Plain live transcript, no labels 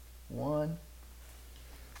One.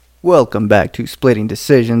 Welcome back to Splitting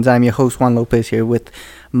Decisions. I'm your host, Juan Lopez, here with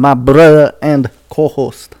my brother and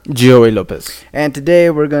co-host, Joey Lopez. And today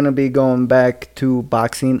we're going to be going back to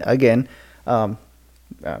boxing again.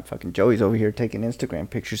 Fucking Joey's over here taking Instagram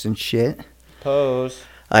pictures and shit. Pose.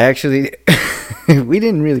 I actually, we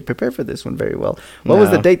didn't really prepare for this one very well. What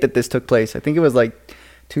was the date that this took place? I think it was like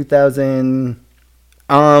 2000.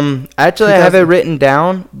 Actually, I have it written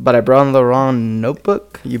down, but I brought the wrong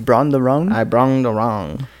notebook. You brought the wrong? I brought the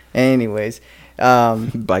wrong. Anyways.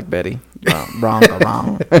 Black Betty. Wrong.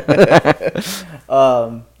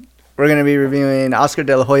 We're going to be reviewing Oscar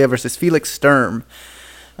De La Hoya versus Felix Sturm.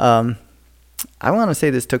 I want to say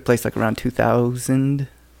this took place like around 2000.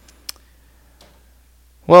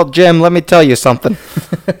 Well, Jim, let me tell you something.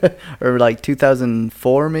 Or like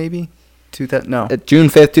 2004 maybe? No. June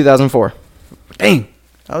 5th, 2004. Dang.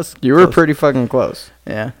 You were pretty fucking close.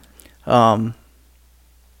 Yeah. Oscar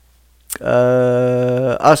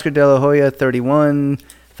De La Hoya, 31,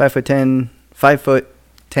 5'10", 5'10"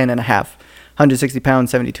 and a half, 160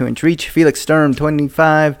 pounds, 72-inch reach. Felix Sturm,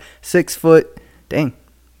 25, 6 foot. Dang.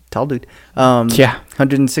 Tall dude.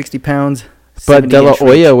 160 pounds. But De La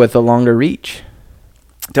Hoya with a longer reach.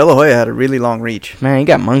 De La Hoya had a really long reach. Man, he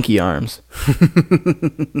got monkey arms.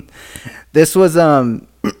 This was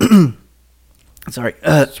sorry.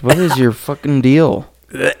 What is your fucking deal?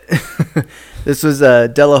 This was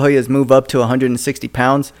De La Hoya's move up to 160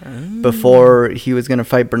 pounds before he was going to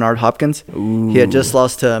fight Bernard Hopkins. Ooh. He had just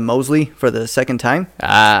lost to Mosley for the second time.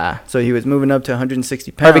 So he was moving up to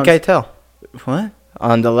 160 pounds. Harvey Keitel. What?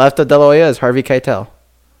 On the left of De La Hoya is Harvey Keitel.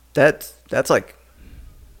 That is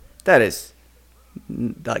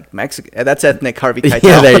like Mexican. That's ethnic Harvey Keitel.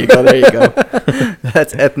 Yeah, there you go.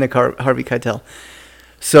 That's ethnic Harvey Keitel.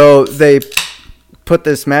 So they put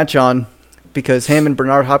this match on because him and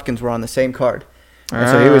Bernard Hopkins were on the same card. And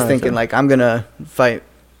so he was thinking, like, I'm going to fight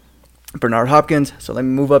Bernard Hopkins, so let me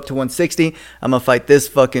move up to 160. I'm going to fight this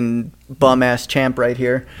fucking bum-ass champ right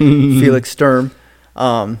here, Felix Sturm.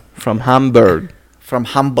 From Hamburg. From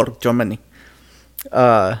Hamburg, Germany.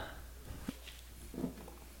 So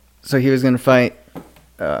he was going to fight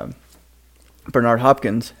Bernard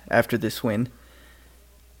Hopkins after this win.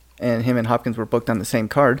 And him and Hopkins were booked on the same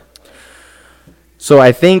card. So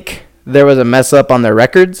I think there was a mess up on their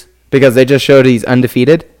records because they just showed he's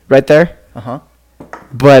undefeated right there. Uh-huh.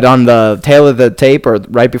 But on the tail of the tape, or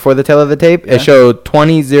right before the tail of the tape, It showed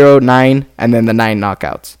 20-0-9 and then the 9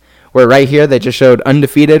 knockouts. Where right here, they just showed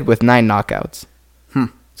undefeated with 9 knockouts.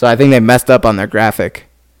 So I think they messed up on their graphic.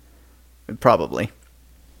 Probably.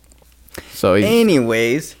 So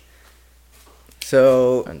anyways,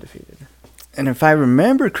 so undefeated. And if I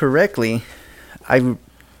remember correctly, I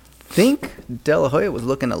think De La Hoya was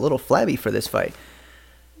looking a little flabby for this fight.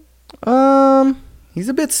 He's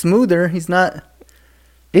a bit smoother. He's not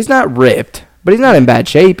ripped, but he's not in bad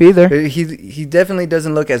shape either. He definitely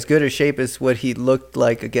doesn't look as good a shape as what he looked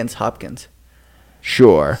like against Hopkins.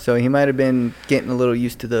 Sure. So he might have been getting a little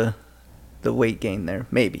used to the weight gain there,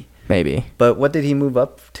 maybe. But what did he move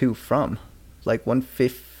up to from? Like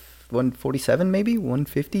 147 maybe?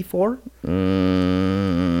 154?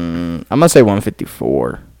 I'm going to say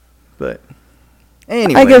 154. But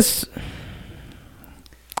anyway. I guess,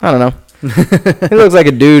 I don't know. He looks like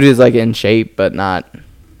a dude who's like in shape, but not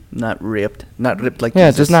ripped. Not ripped like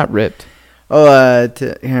Jesus. Just not ripped.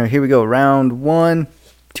 Here we go. Round 1,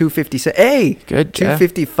 257. Hey! Good job.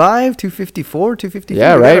 255, 254, 253.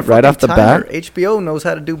 Yeah, right off the bat. HBO knows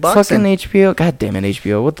how to do boxing. Fucking HBO. God damn it,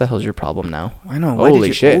 HBO. What the hell's your problem now? I know.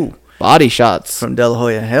 Holy shit. Ooh. Body shots. From De La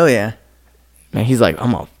Hoya. Hell yeah. Man, he's like,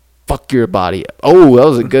 I'm going to fuck your body. Oh, that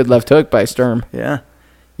was a good left hook by Sturm. Yeah.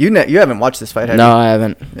 You haven't watched this fight, have you? No, I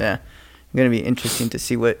haven't. Yeah. It's going to be interesting to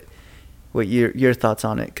see what your thoughts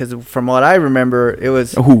on it. Because from what I remember, it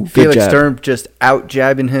was Felix Sturm just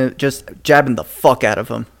out-jabbing him, just jabbing the fuck out of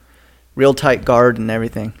him. Real tight guard and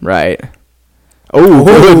everything. Right.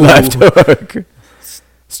 Oh, left hook.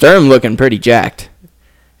 Sturm looking pretty jacked.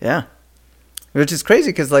 Yeah. Which is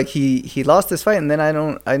crazy because like he lost this fight and then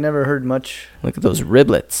I never heard much. Look at those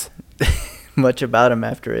riblets. Much about him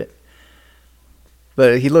after it.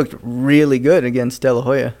 But he looked really good against De La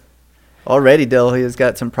Hoya. Already De La Hoya's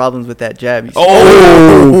got some problems with that jab.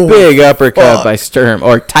 Big uppercut by Sturm.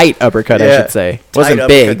 Or tight uppercut, I should say. Wasn't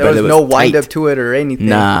big, but it was There was no wind up to it or anything.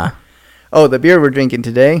 Nah. Oh, the beer we're drinking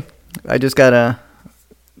today, I just got a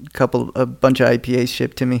bunch of IPAs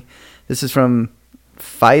shipped to me. This is from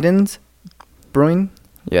Fidens Brewing.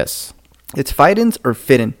 Yes. It's Fidens or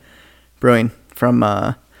Fidden Brewing from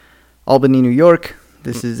Albany, New York.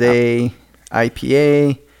 This is a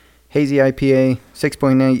IPA. Hazy IPA,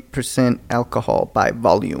 6.8% alcohol by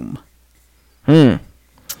volume.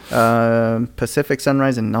 Pacific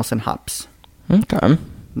Sunrise and Nelson hops. Okay.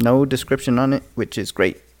 No description on it, which is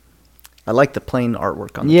great. I like the plain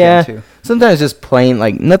artwork on the can too. Sometimes just plain,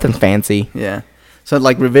 like nothing fancy. Yeah. So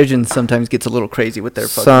like Revision sometimes gets a little crazy with their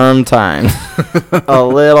fucking... Sometimes. A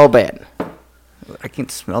little bit. I can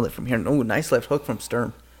smell it from here. Oh, nice left hook from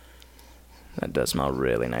Sturm. That does smell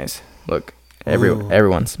really nice. Look,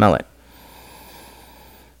 everyone smell it.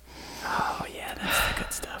 Oh yeah, that's the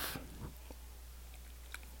good stuff.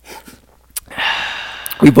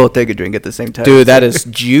 We both take a drink at the same time. Dude, that is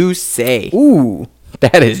juicy. Ooh.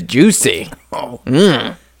 That is juicy. Oh.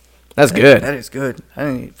 That's good. That is good. I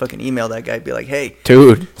didn't fucking email that guy and be like, hey.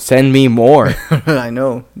 Dude, send me more. I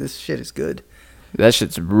know. This shit is good. That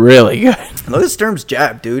shit's really good. Look at Sturm's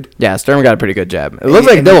jab, dude. Yeah, Sturm got a pretty good jab. It looks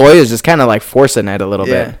like De La Hoya is just kind of like forcing it a little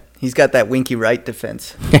bit. He's got that winky right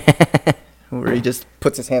defense. Where he just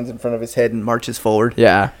puts his hands in front of his head and marches forward.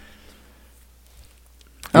 Yeah.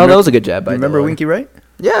 Oh, that was a good jab by remember winky right?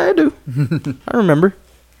 Yeah, I do. I remember.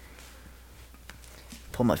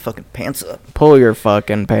 Pull my fucking pants up. Pull your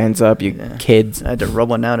fucking pants up, you kids. I had to rub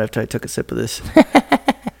one out after I took a sip of this.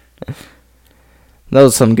 That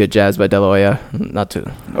was some good jabs by De La Hoya. Not too.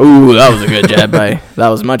 Ooh, that was a good jab by. That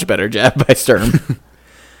was a much better jab by Sturm.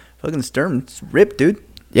 Fucking Sturm's ripped, dude.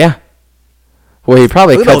 Yeah. Well, he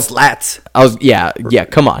probably look at those lats. Yeah.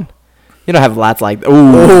 Come on. You don't have lats like.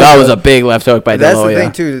 Ooh, that was a big left hook by De La Hoya.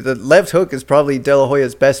 That's the thing too. The left hook is probably De La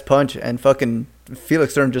Hoya's best punch, and fucking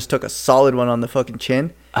Felix Sturm just took a solid one on the fucking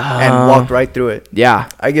chin and walked right through it. Yeah.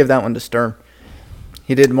 I give that one to Sturm.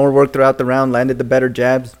 He did more work throughout the round, landed the better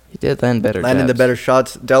jabs. He did land better landed jabs. The better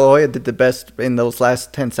shots. De La Hoya did the best in those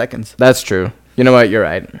last 10 seconds. That's true. You know what? You're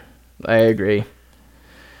right. I agree.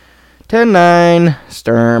 10-9,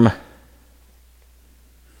 Sturm.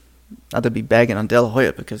 Not to be bagging on De La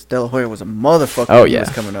Hoya, because De La Hoya was a motherfucker when he was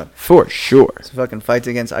coming up. For sure. His fucking fights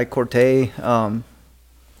against Ike Corte,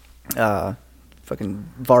 fucking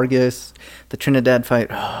Vargas, the Trinidad fight.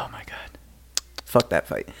 Oh, my God. Fuck that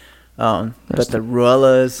fight. But the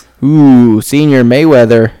Ruelas. Ooh, Senior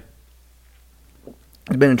Mayweather.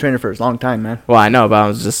 He's been a trainer for a long time, man. Well, I know, but I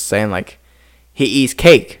was just saying, like, he eats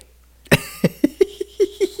cake.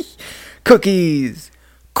 Cookies.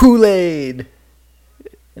 Kool-Aid.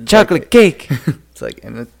 Chocolate cake. It's like,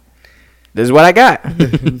 and this is what I got.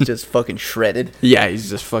 He's just fucking shredded. Yeah, he's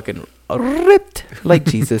just fucking ripped like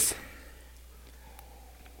Jesus.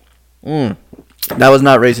 That was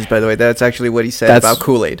not racist, by the way. That's actually what he said about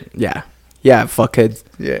Kool-Aid. Yeah. Yeah, fuckheads.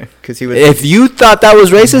 Yeah, because he was... If you thought that was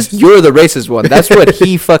racist, you're the racist one. That's what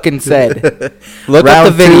he fucking said. Look at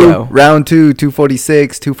the video. Round 2,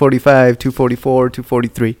 246, 245, 244,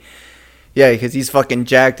 243. Yeah, because he's fucking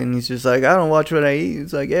jacked, and he's just like, I don't watch what I eat.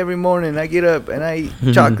 It's like, every morning I get up, and I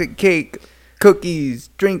eat chocolate cake, cookies,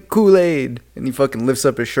 drink Kool-Aid. And he fucking lifts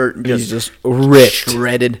up his shirt and he's just ripped.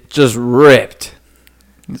 Shredded. Just ripped.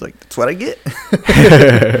 He's like, that's what I get.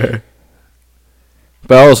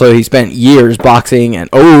 But also, he spent years boxing, and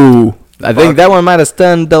I think that one might have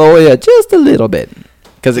stunned De La Hoya just a little bit.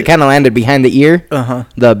 Because it kind of landed behind the ear. Uh-huh.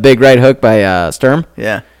 The big right hook by Sturm.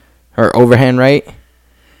 Yeah. Or overhand right.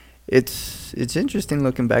 It's interesting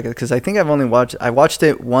looking back, because I think I watched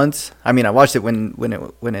it once. I mean, I watched it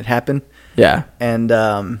when it happened. Yeah. And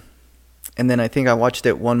then I think I watched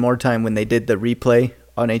it one more time when they did the replay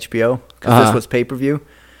on HBO, because this was pay-per-view.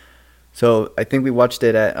 So I think we watched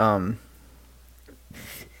it at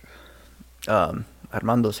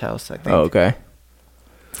Armando's house, I think. Oh, okay.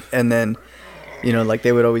 And then, like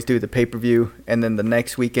they would always do the pay-per-view, and then the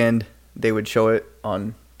next weekend they would show it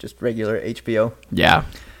on just regular HBO. Yeah.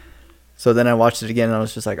 So then I watched it again, and I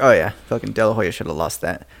was just like, oh, yeah, fucking De La Hoya should have lost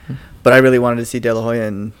that. But I really wanted to see De La Hoya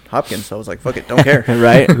and Hopkins, so I was like, fuck it, don't care.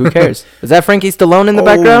 Right? Who cares? Is that Frankie Stallone in the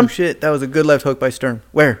background? Oh, shit, that was a good left hook by Sturm.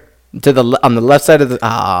 Where? On the left side of the...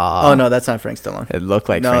 Oh, no, that's not Frank Stallone. It looked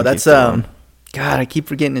like Frankie Stallone. God, I keep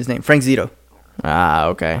forgetting his name. Frank Zito.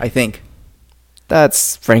 Okay. I think.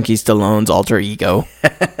 That's Frankie Stallone's alter ego.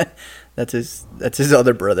 That's his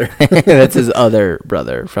other brother. That's his other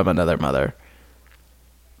brother from another mother.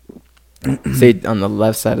 See, on the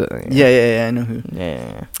left side of the... Yeah, I know who.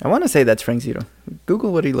 Yeah. I want to say that's Frank Zito.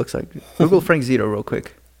 Google what he looks like. Google Frank Zito real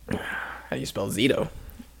quick. How do you spell Zito?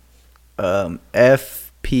 FPTY.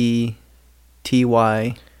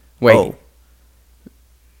 Wait.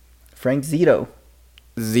 Frank Zito.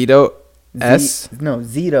 Zito S? No,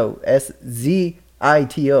 Zito.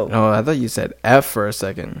 SZITO. Oh, I thought you said F for a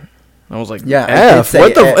second. I was like, yeah, F?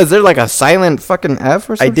 What the... Is there like a silent fucking F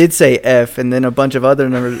or something? I did say F, and then a bunch of other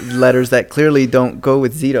letters that clearly don't go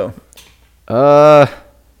with Zito.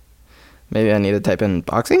 Maybe I need to type in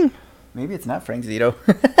boxing. Maybe it's not Frank Zito.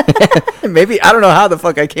 Maybe I don't know how the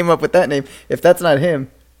fuck I came up with that name. If that's not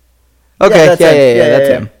him. Okay, yeah, that's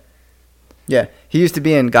him. Yeah, he used to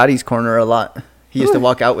be in Gotti's corner a lot. He used to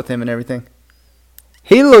walk out with him and everything.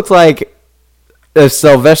 He looks like if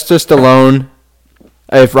Sylvester Stallone,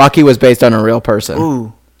 if Rocky was based on a real person.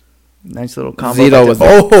 Ooh, nice little combo. Zito was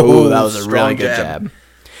that was a really good jab.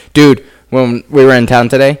 Dude, when we were in town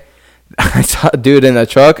today, I saw a dude in a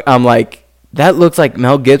truck. I'm like, that looks like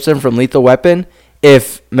Mel Gibson from Lethal Weapon.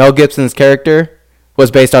 If Mel Gibson's character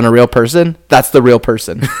was based on a real person, that's the real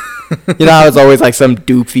person. You know how it's always like some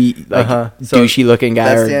doofy, douchey looking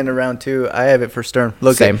guy. That's the end of round 2. I have it for Sturm.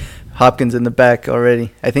 Look, Same. Hopkins in the back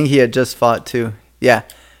already. I think he had just fought too. Yeah,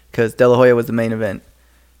 because De La Hoya was the main event.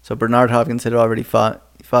 So Bernard Hopkins had already fought.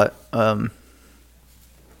 He fought, I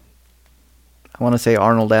want to say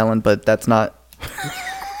Arnold Allen, but that's not.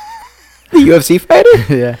 The UFC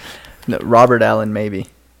fighter? Yeah. No, Robert Allen, maybe.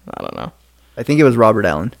 I don't know. I think it was Robert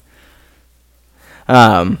Allen.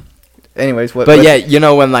 Anyways, yeah, you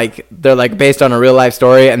know when like they're like based on a real life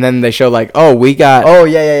story, and then they show like, oh, we got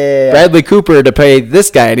yeah. Bradley Cooper to play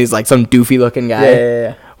this guy, and he's like some doofy looking guy.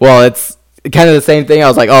 Yeah. Well, it's kind of the same thing. I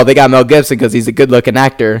was like, oh, they got Mel Gibson because he's a good looking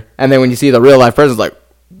actor, and then when you see the real life person, it's like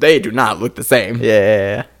they do not look the same.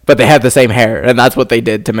 Yeah. But they have the same hair, and that's what they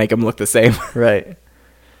did to make him look the same. Right.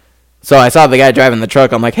 So I saw the guy driving the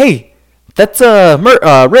truck. I'm like, hey, that's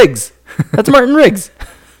Riggs. That's Martin Riggs.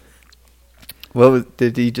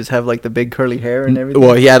 Did he just have like the big curly hair and everything?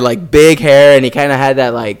 Well, he had like big hair, and he kind of had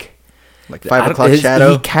that like 5 o'clock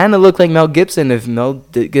shadow. He kind of looked like Mel Gibson if Mel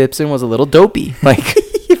Gibson was a little dopey. Like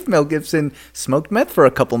if Mel Gibson smoked meth for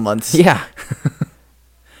a couple months. Yeah.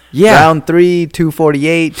 Yeah. Round 3,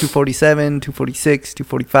 248, 247, 246,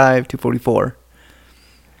 245, 244.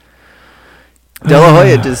 De La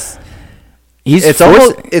Hoya just. It's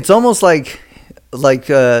almost like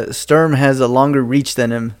Sturm has a longer reach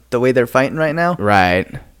than him the way they're fighting right now.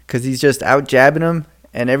 Right. Because he's just out jabbing him,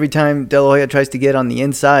 and every time De La Hoya tries to get on the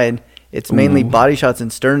inside, it's mainly body shots,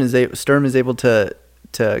 and Sturm is able to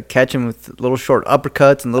catch him with little short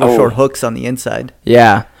uppercuts and little short hooks on the inside.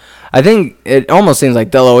 Yeah. I think it almost seems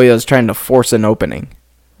like De La Hoya is trying to force an opening.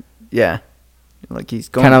 Yeah. Like he's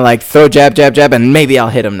going kind of like throw jab, and maybe I'll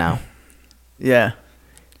hit him now. Yeah.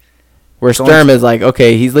 Where Sturm is like,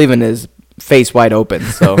 okay, he's leaving his face wide open,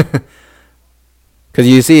 so because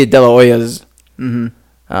you see De La Hoya's he's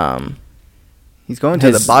going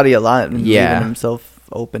to the body a lot and leaving himself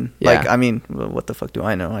open. Yeah. Like, I mean, what the fuck do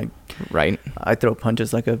I know? I throw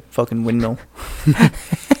punches like a fucking windmill.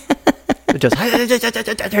 Just I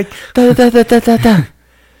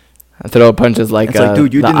throw punches like,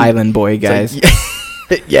 dude, the Island Boy guys.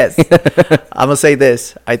 Like, yes. I'm gonna say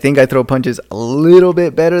this. I think I throw punches a little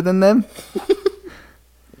bit better than them.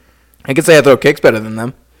 I could say I throw kicks better than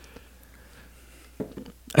them.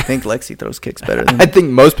 I think Lexi throws kicks better than I think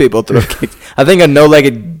most people throw kicks. I think a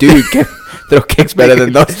no-legged dude can throw kicks better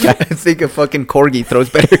than those guys. I think a fucking corgi throws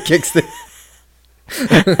better kicks than...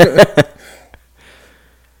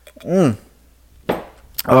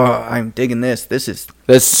 Oh, I'm digging this. This is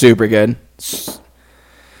super good.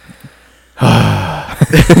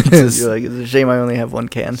 You're like, it's a shame I only have one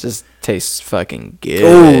can. Just tastes fucking good.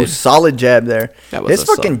 Oh, solid jab there. His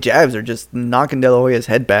fucking jabs are just knocking De La Hoya's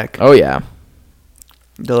head back. Oh, yeah.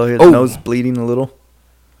 De La Hoya's nose bleeding a little.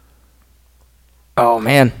 Oh,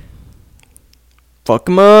 man. Fuck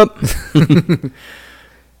him up.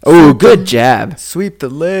 Oh, good jab. Sweep the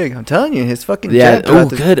leg. I'm telling you, his fucking jab. Oh,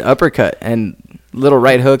 good uppercut. And little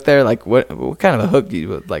right hook there. Like, what kind of a hook do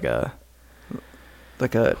you like a...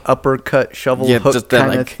 Like a uppercut shovel hook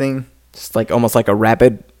kind of thing. Just like almost like a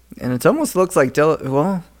rapid. And it almost looks like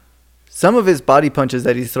some of his body punches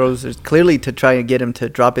that he throws is clearly to try and get him to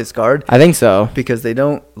drop his guard. I think so. Because they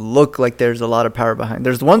don't look like there's a lot of power behind.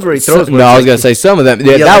 There's the ones where he throws. I was going to say some of them.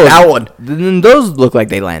 Yeah, that one. Those look like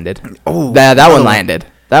they landed. Oh. That one landed.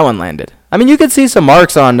 That one landed. I mean, you could see some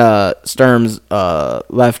marks on Sturm's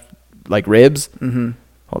left like ribs. Mm-hmm.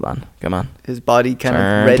 Hold on. Come on. His body kind of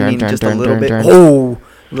reddening just a little bit. Oh,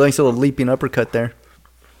 nice little leaping uppercut there.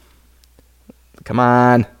 Come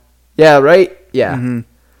on. Yeah, right? Yeah. Mm-hmm.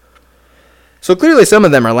 So clearly some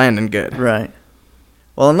of them are landing good. Right.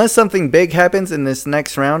 Well, unless something big happens in this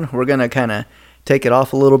next round, we're going to kind of take it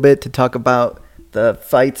off a little bit to talk about the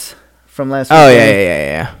fights from last week. Oh,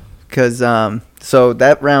 yeah. Because, so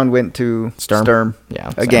that round went to Sturm.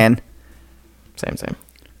 Yeah. Again. Same.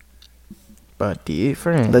 But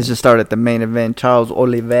different. Let's just start at the main event. Charles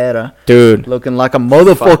Oliveira. Dude. Looking like a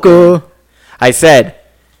motherfucker. I said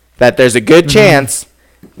that there's a good chance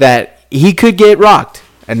that he could get rocked.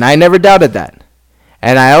 And I never doubted that.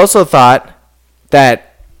 And I also thought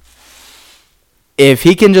that if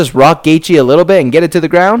he can just rock Gaethje a little bit and get it to the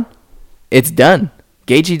ground, it's done.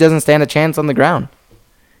 Gaethje doesn't stand a chance on the ground.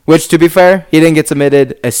 Which, to be fair, he didn't get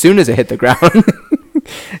submitted as soon as it hit the ground.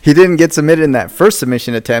 He didn't get submitted in that first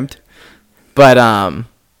submission attempt. But,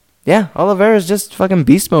 yeah, Oliveira's just fucking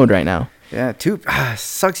beast mode right now. Yeah,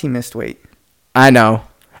 sucks he missed weight. I know.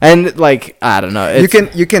 And, like, I don't know.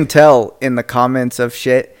 You can tell in the comments of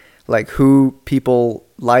shit, like, who people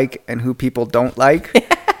like and who people don't like.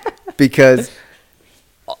 Because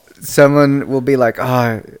someone will be like,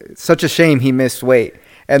 such a shame he missed weight.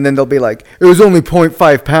 And then they'll be like, it was only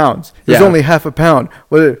 0.5 pounds. It was only half a pound.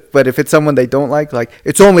 But if it's someone they don't like,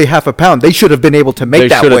 it's only half a pound. They should have been able to make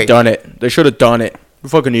that weight. They should have done it. They should have done it. You're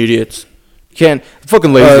fucking idiots. You can't.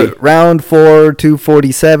 Fucking lazy. Round 4,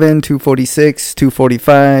 247, 246,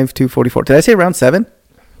 245, 244. Did I say round 7?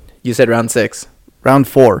 You said round 6. Round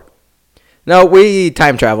 4. No, we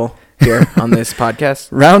time travel here on this podcast.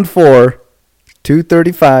 Round 4,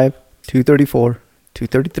 235, 234,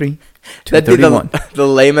 233. That'd be the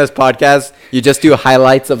lamest podcast. You just do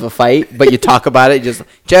highlights of a fight, but you talk about it. You just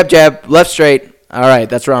jab, jab, left, straight. All right,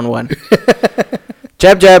 that's round 1.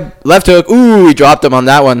 Jab, jab, left hook. Ooh, he dropped him on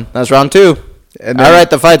that one. That's round 2. All right,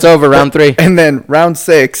 the fight's over. Round 3. And then round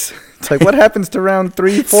 6. It's like, what happens to round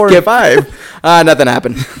 3, 4, and 5? Nothing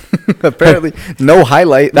happened. Apparently, no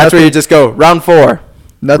highlight. That's where you just go round 4,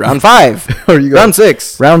 round 5, or you go round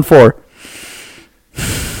 6, round 4.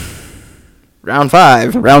 Round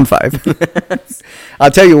 5. Round 5.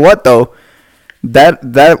 I'll tell you what, though.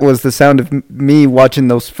 That was the sound of me watching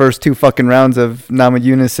those first 2 fucking rounds of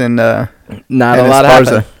Namajunas and not a lot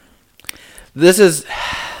happened. This is...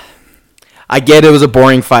 I get it was a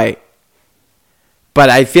boring fight.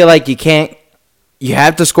 But I feel like you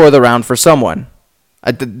have to score the round for someone.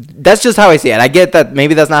 That's just how I see it. I get that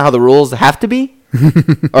maybe that's not how the rules have to be.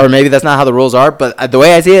 Or maybe that's not how the rules are, but the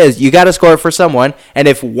way I see it is you got to score it for someone, and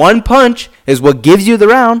if one punch is what gives you the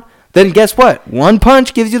round, then guess what? One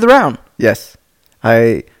punch gives you the round. Yes.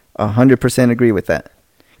 I 100% agree with that.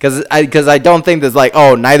 Because I don't think there's like,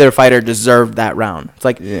 oh, neither fighter deserved that round. It's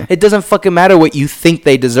like, It doesn't fucking matter what you think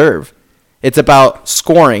they deserve. It's about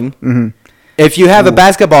scoring. Mm-hmm. If you have a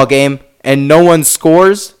basketball game and no one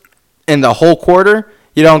scores in the whole quarter,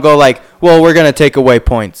 you don't go like, well, we're going to take away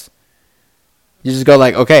points. You just go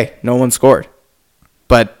like, okay, no one scored.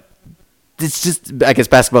 But it's just, I guess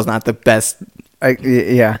basketball's not the best.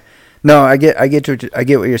 Yeah. No, I get what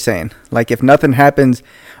you're saying. Like, if nothing happens,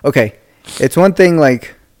 okay, it's one thing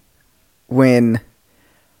like when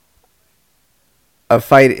a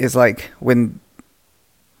fight is like when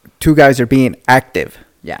 2 guys are being active.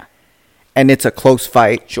 Yeah. And it's a close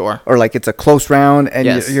fight. Sure. Or like it's a close round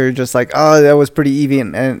and you're just like, oh, that was pretty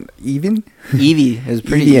even. And even? Evie is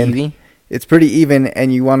pretty even. It's pretty even,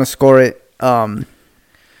 and you want to score it like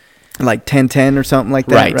 10-10 or something like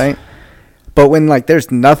that, right? But when like there's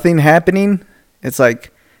nothing happening, it's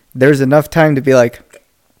like there's enough time to be like,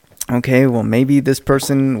 okay, well, maybe this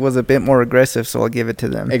person was a bit more aggressive, so I'll give it to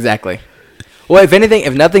them. Exactly. Well, if anything,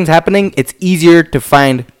 if nothing's happening, it's easier to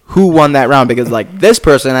find who won that round because like this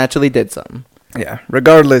person actually did something. Yeah.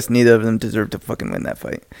 Regardless, neither of them deserve to fucking win that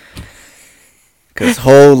fight. Because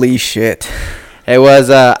holy shit. It was,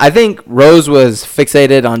 I think Rose was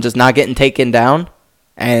fixated on just not getting taken down,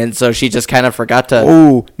 and so she just kind of forgot to.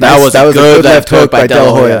 Ooh, that was a good left hook by De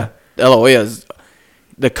La Hoya. De La Hoya's,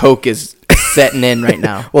 the coke is setting in right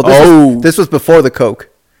now. Well, this was before the coke.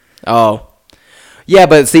 Oh. Yeah,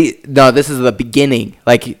 but see, no, this is the beginning.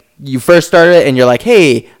 Like, you first started and you're like,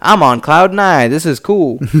 hey, I'm on cloud 9. This is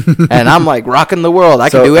cool. And I'm like rocking the world. I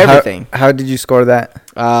can do everything. How did you score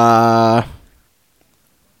that?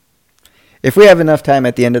 If we have enough time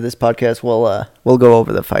at the end of this podcast, we'll go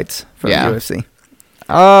over the fights from the UFC.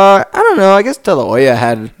 I don't know. I guess De La Hoya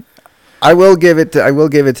had. I will give it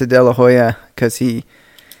to De La Hoya because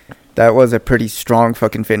that was a pretty strong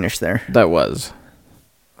fucking finish there. That was.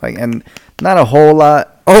 Like, and not a whole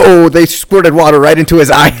lot. Oh, they squirted water right into his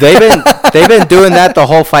eye. They've been doing that the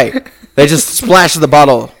whole fight. They just splashed the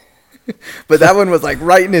bottle. But that one was like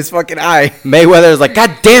right in his fucking eye. Mayweather's like,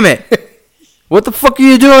 God damn it. What the fuck are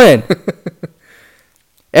you doing?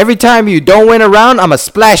 Every time you don't win a round, I'm going to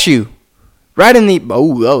splash you. Right in the...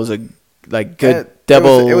 Oh, that was a good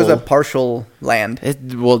double... It was a partial land.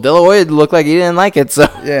 De La Hoya looked like he didn't like it, so...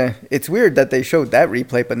 Yeah, it's weird that they showed that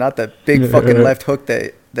replay, but not the big fucking left hook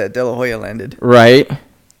that De La Hoya landed. Right.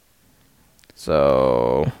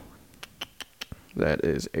 So... That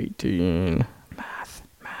is 18... Math.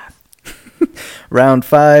 Round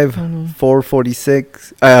 5,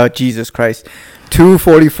 446. Jesus Christ.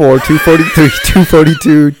 244, 243,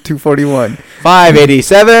 242, 241.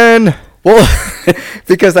 587. Well,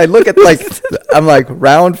 because I look at I'm like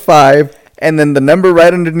round 5, and then the number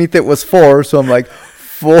right underneath it was 4, so I'm like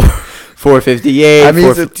 4. 458,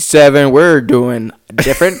 457. We're doing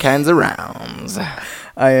different kinds of rounds.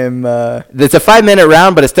 I am. It's a 5-minute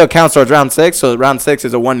round, but it still counts towards round 6. So round 6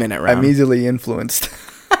 is a 1-minute round. I'm easily influenced.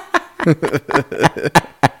 I'm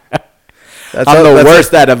the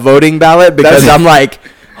worst at a voting ballot because I'm like,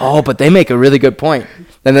 oh, but they make a really good point.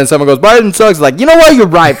 And then someone goes, Biden sucks. Like, you know what? You're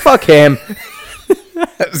right. Fuck him.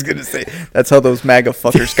 I was gonna say that's how those MAGA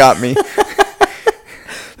fuckers got me.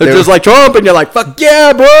 They're just like Trump, and you're like, fuck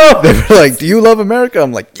yeah, bro. They were like, do you love America?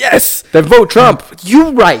 I'm like, yes. Then vote Trump. You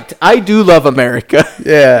right. I do love America.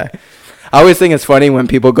 Yeah. I always think it's funny when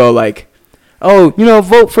people go like, oh,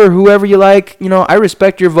 vote for whoever you like. I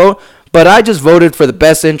respect your vote, but I just voted for the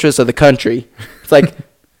best interest of the country. It's like,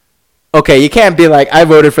 okay, you can't be like, I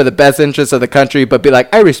voted for the best interest of the country, but be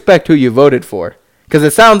like, I respect who you voted for. Because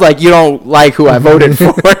it sounds like you don't like who I voted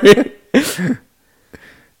for.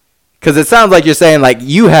 Because it sounds like you're saying, like,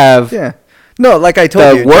 you have no, like I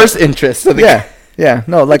told you, the worst interests of the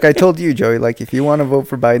no, like I told you, Joey, like, if you want to vote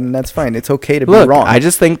for Biden, that's fine. It's okay to be wrong. I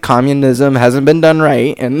just think communism hasn't been done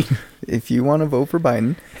right. And if you want to vote for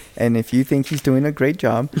Biden, and if you think he's doing a great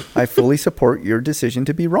job, I fully support your decision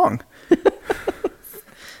to be wrong.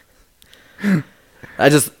 I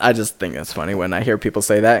just think it's funny when I hear people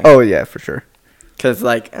say that. Oh, yeah, for sure. Because,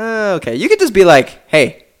 like, okay, you could just be like,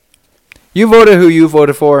 hey, you voted who you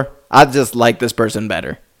voted for. I just like this person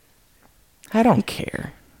better. I don't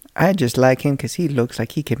care. I just like him because he looks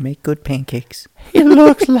like he can make good pancakes. He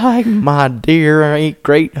looks like my dear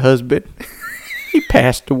great husband. He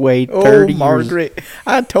passed away 30 years. Margaret,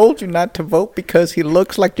 I told you not to vote because he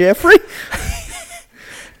looks like Jeffrey.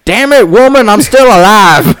 Damn it, woman, I'm still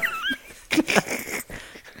alive.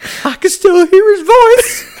 I can still hear his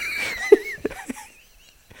voice.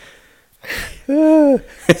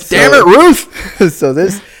 Damn it, Ruth. So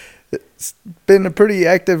it's been a pretty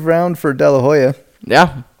active round for De La Hoya.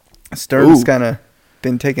 Yeah. Sturm's kind of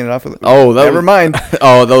been taking it off. Never mind.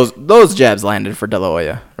 Oh, those jabs landed for De La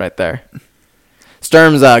Hoya right there.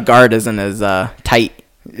 Sturm's guard isn't as tight.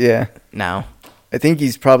 Yeah. Now. I think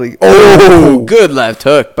he's probably. Oh, good left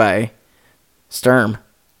hook by Sturm.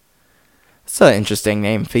 That's an interesting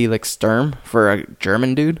name, Felix Sturm, for a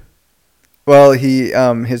German dude. Well,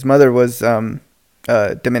 his mother was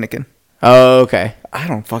Dominican. Oh, okay. I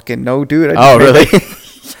don't fucking know, dude. Really?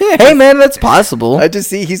 Yeah. Hey, man, that's possible. I just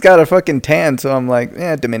see he's got a fucking tan, so I'm like,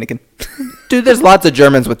 yeah, Dominican. Dude, there's lots of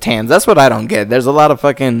Germans with tans. That's what I don't get. There's a lot of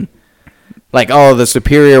fucking, like, oh, the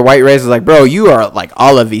superior white race is like, bro, you are, like,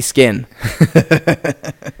 olive-y skin.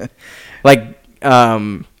 Like,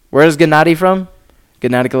 where's Gennady from?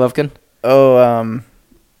 Gennady Golovkin? Oh,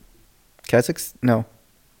 Kazakhs? No.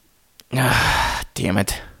 Damn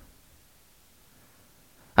it.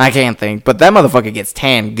 I can't think. But that motherfucker gets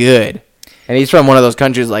tan good. And he's from one of those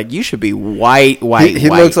countries, like, you should be white. He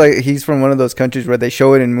looks like he's from one of those countries where they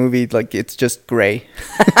show it in movies, like, it's just gray.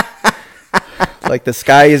 Like, the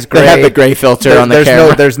sky is gray. They have the gray filter on the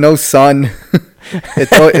camera. There's no sun.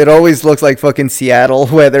 It always looks like fucking Seattle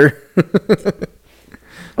weather.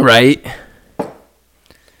 Right?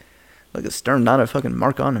 Look at Sturm, not a fucking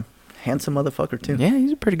mark on him. Handsome motherfucker, too. Yeah,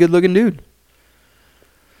 he's a pretty good-looking dude.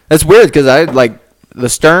 That's weird, because I, like, the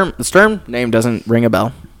Sturm name doesn't ring a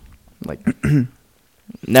bell. Like,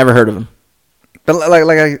 never heard of him.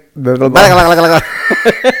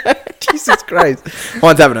 Jesus Christ.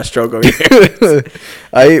 One's having a stroke over here.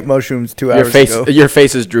 I ate mushrooms 2 hours ago. Your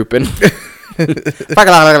face is drooping. I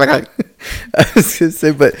was gonna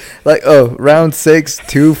say, but like, round 6,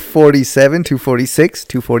 247, 246,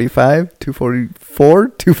 245, 244,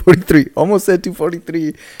 243. Almost said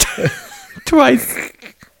 243. Twice.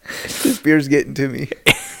 This beer's getting to me.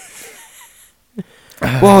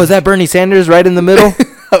 Whoa, is that Bernie Sanders right in the middle?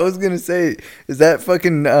 I was gonna say, is that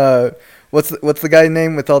fucking what's the guy's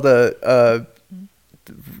name with all the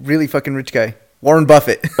really fucking rich guy? Warren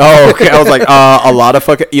Buffett. Oh, okay. I was like, a lot of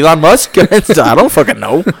fucking Elon Musk? I don't fucking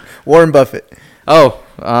know. Warren Buffett. Oh,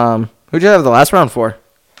 who'd you have the last round for?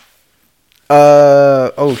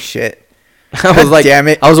 Oh shit. I was like, damn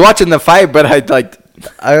it. I was watching the fight, but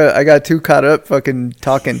I got too caught up fucking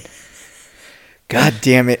talking. God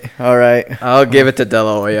damn it. All right. I'll give it to De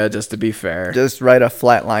La Hoya just to be fair. Just write a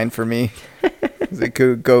flat line for me. It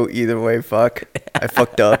could go either way. Fuck. I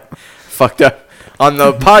fucked up. Fucked up. On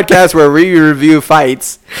the podcast where we review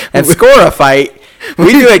fights and score a fight,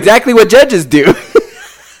 we do exactly what judges do.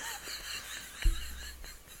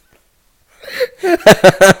 We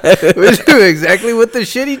do exactly what the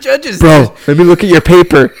shitty judges do. Bro, let me look at your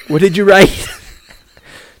paper. What did you write?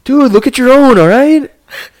 Dude, look at your own, all right?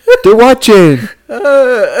 They're watching.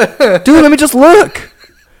 Dude, let me just look.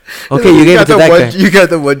 Okay, you gave it to that guy. You got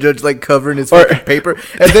the one judge like covering his fucking paper,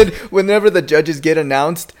 and then whenever the judges get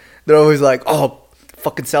announced, they're always like, "Oh,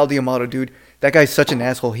 fucking Sal D'Amato, dude, that guy's such an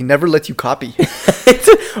asshole. He never lets you copy."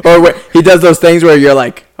 Or he does those things where you're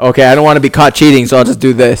like, "Okay, I don't want to be caught cheating, so I'll just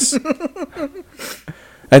do this,"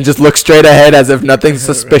 and just look straight ahead as if nothing's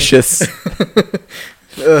suspicious.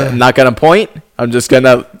 I'm not gonna point. I'm just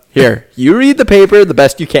gonna here. You read the paper the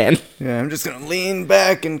best you can. Yeah, I'm just gonna lean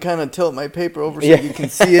back and kind of tilt my paper over so you can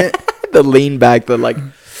see it. The lean back, the like.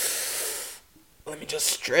 Let me just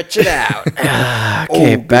stretch it out.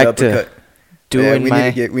 Okay, back to doing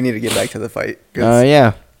we need to get back to the fight.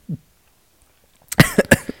 Yeah.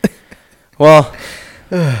 Well,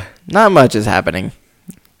 not much is happening.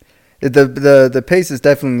 The pace is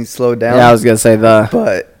definitely slowed down. Yeah, I was gonna say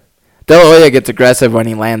but De La Hoya gets aggressive when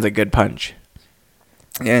he lands a good punch.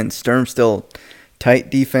 Yeah, and Sturm still tight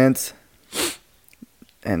defense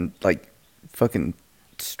and like fucking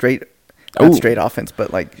straight, not straight offense,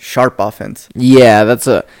 but like sharp offense. Yeah,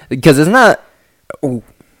 because it's not. Ooh.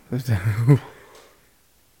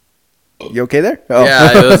 You okay there? Oh.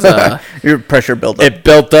 Yeah, it was. Your pressure built up. It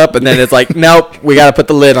built up, and then it's like, nope, we gotta put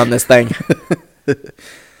the lid on this thing.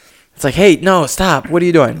 It's like, hey, no, stop! What are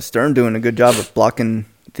you doing? Sturm doing a good job of blocking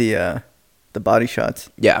the body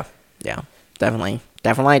shots. Yeah, definitely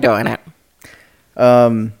doing it.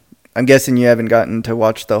 I'm guessing you haven't gotten to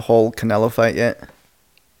watch the whole Canelo fight yet.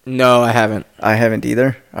 No, I haven't. I haven't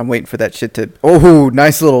either. I'm waiting for that shit to. Oh,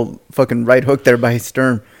 nice little fucking right hook there by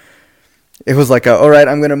Sturm. It was like, all right,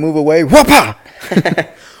 I'm gonna move away. Whoopah!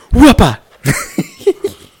 Whoopah!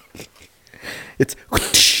 It's.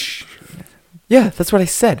 Yeah, that's what I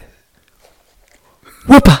said.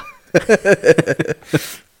 Whoopah!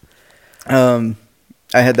 I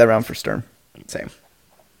had that round for Sturm. Same.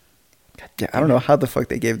 Yeah, I don't know how the fuck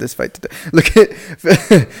they gave this fight to. Look at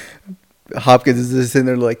Hopkins is just in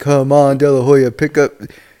there like, come on, De La Hoya, pick up.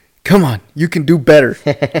 Come on, you can do better.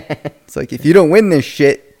 It's like, if you don't win this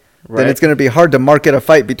shit, then it's gonna be hard to market a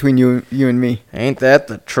fight between you and me. Ain't that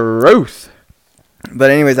the truth?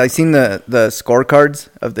 But anyways, I seen the scorecards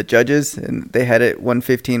of the judges, and they had it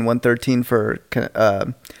 115, 113 for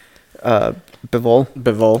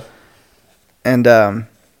Bivol. And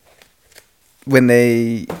when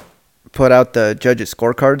they put out the judges'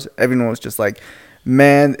 scorecards, everyone was just like,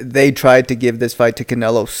 man, they tried to give this fight to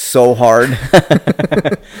Canelo so hard.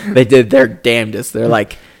 They did their damnedest. They're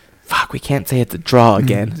like, fuck, we can't say it's a draw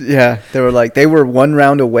again. Yeah, they were like, they were one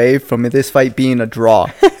round away from this fight being a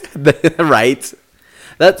draw. Right.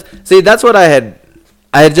 That's what I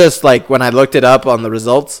had just, like, when I looked it up on the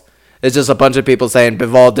results, it's just a bunch of people saying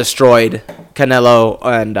Bivol destroyed Canelo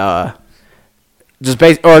and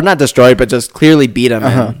or not destroyed, but just clearly beat him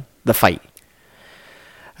in the fight.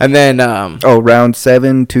 And then round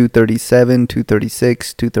 7, 237,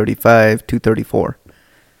 236, 235, 234.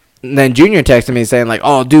 And then Junior texted me saying like,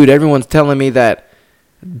 "Oh, dude, everyone's telling me that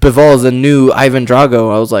Bivol is a new Ivan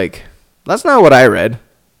Drago." I was like, "That's not what I read."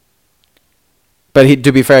 But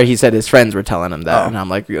to be fair, he said his friends were telling him that, and I'm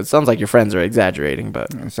like, "It sounds like your friends are exaggerating."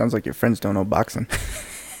 But it sounds like your friends don't know boxing.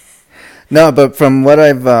 No, but from what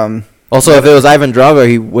I've also, if it was Ivan Drago,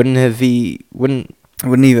 he wouldn't have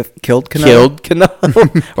killed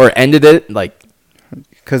Canelo, or ended it, like,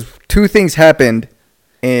 because two things happened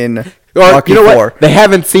in Rocky IV. What? They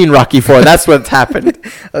haven't seen Rocky IV. That's what's happened.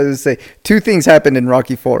 I was going to say, two things happened in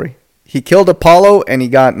Rocky IV. He killed Apollo, and he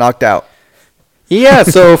got knocked out. Yeah,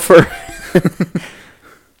 so for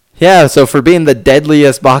being the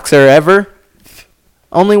deadliest boxer ever,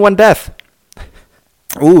 only one death.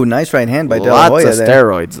 Ooh, nice right hand by De La Hoya. Lots of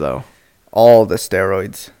steroids, though. All the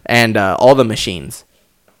steroids. And all the machines.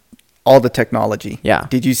 All the technology. Yeah.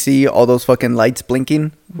 Did you see all those fucking lights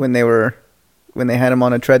blinking when they had him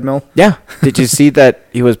on a treadmill? Yeah. Did you see that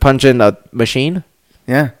he was punching a machine?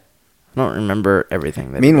 Yeah. I don't remember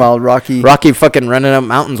everything. Meanwhile, Rocky fucking running up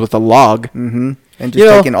mountains with a log. Mm-hmm. And just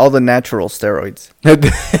taking all the natural steroids.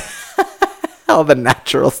 All the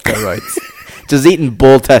natural steroids. Just eating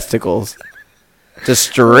bull testicles. Just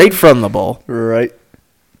straight from the bull. Right.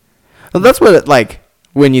 Well, that's what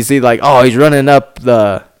when you see he's running up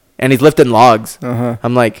and he's lifting logs.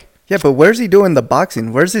 I'm like, yeah, but where's he doing the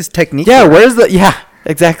boxing? Where's his technique? Yeah,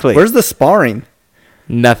 exactly. Where's the sparring?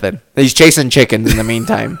 Nothing. He's chasing chickens in the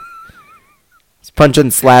meantime. He's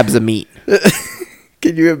punching slabs of meat.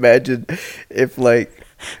 Can you imagine if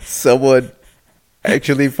someone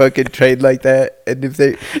actually fucking trained like that, and if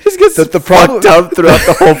they just get fucked up throughout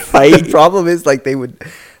the whole fight? The problem is they would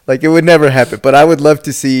it would never happen. But I would love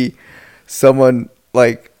to see someone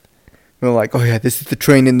they're like, oh yeah, this is the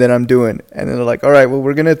training that I'm doing. And then they're like, all right, well,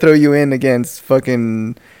 we're gonna throw you in against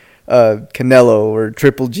fucking Canelo or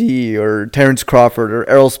Triple G or Terrence Crawford or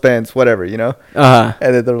Errol Spence, whatever, you know. And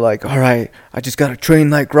then they're like, all right, I just gotta train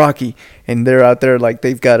like Rocky. And they're out there like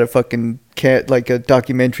they've got a fucking like a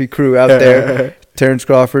documentary crew out there. Terrence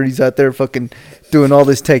Crawford, he's out there fucking doing all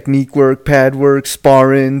this technique work, pad work,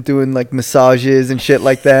 sparring, doing like massages and shit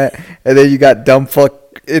like that. And then you got dumb fuck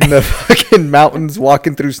in the fucking mountains,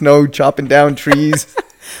 walking through snow, chopping down trees,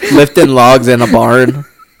 lifting logs in a barn,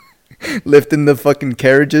 lifting the fucking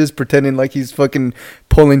carriages, pretending like he's fucking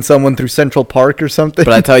pulling someone through Central Park or something.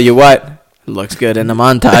 But I tell you what, looks good in the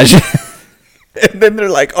montage. And then they're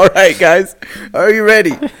like, all right, guys, are you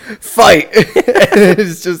ready? Fight. And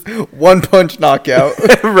it's just one punch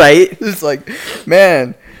knockout. Right? It's like,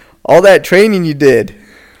 man, all that training you did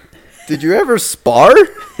you ever spar?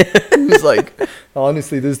 He's like,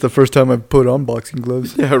 honestly, this is the first time I've put on boxing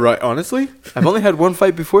gloves. Yeah, right. Honestly, I've only had one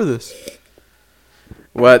fight before this.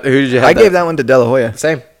 What? Who did you have? I gave that one to De La Hoya.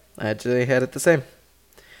 Same. I actually had it the same.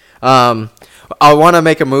 I want to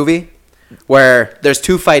make a movie where there's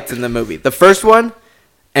 2 fights in the movie. The first one,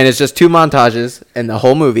 and it's just 2 montages in the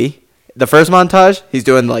whole movie. The first montage, he's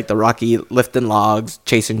doing like the Rocky lifting logs,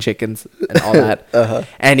 chasing chickens, and all that.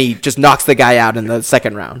 And he just knocks the guy out in the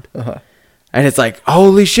second round. And it's like,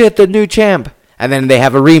 holy shit, the new champ. And then they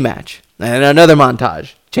have a rematch. And another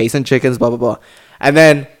montage, chasing chickens, blah, blah, blah. And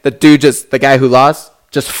then the guy who lost,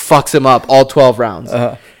 just fucks him up all 12 rounds.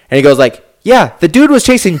 And he goes like, yeah, the dude was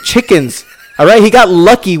chasing chickens. All right, he got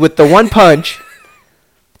lucky with the one punch.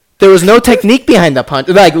 There was no technique behind the punch.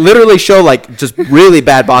 Like, literally show, like, just really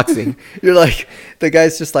bad boxing. You're like, the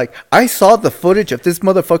guy's just like, I saw the footage of this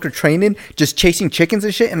motherfucker training, just chasing chickens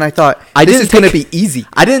and shit, and I thought, this is going to be easy.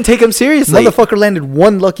 I didn't take him seriously. Motherfucker landed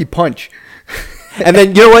one lucky punch. And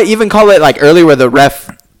then, you know what? Even call it, like, early where the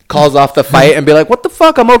ref calls off the fight and be like, what the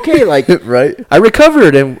fuck? I'm okay. Like, right? I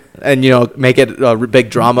recovered. And you know, make it a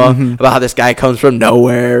big drama about how this guy comes from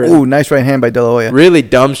nowhere. Ooh, nice right hand by De La Hoya. Really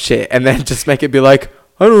dumb shit. And then just make it be like,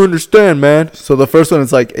 I don't understand, man. So the first one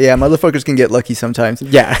is like, yeah, motherfuckers can get lucky sometimes.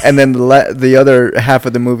 Yeah. And then the other half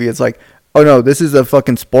of the movie is like, oh no, this is a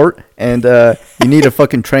fucking sport, and you need to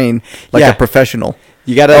fucking train like a professional.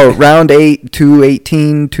 You gotta round 8,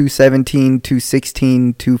 218, 217,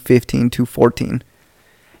 216, 215, 214.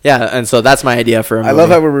 Yeah, and so that's my idea for a movie. I love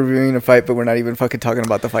how we're reviewing a fight, but we're not even fucking talking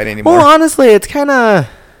about the fight anymore. Well, honestly, it's kind of...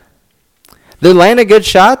 They're landing good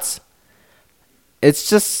shots. It's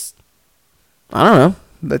just... I don't know.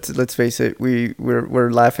 Let's face it.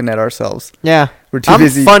 We're laughing at ourselves. Yeah. We're too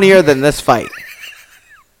busy. I'm funnier than this fight.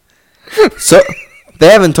 So, they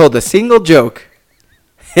haven't told a single joke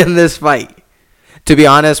in this fight. To be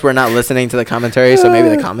honest, we're not listening to the commentary, so maybe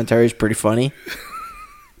the commentary is pretty funny.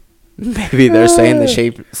 Maybe they're saying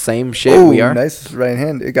the same shit we are. Nice right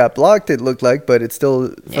hand. It got blocked, it looked like, but it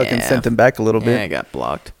still fucking sent him back a little bit. Yeah, it got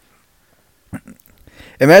blocked.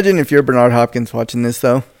 Imagine if you're Bernard Hopkins watching this,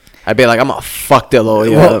 though. I'd be like, I'm going to fuck De La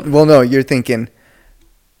Hoya up. Well, no, you're thinking,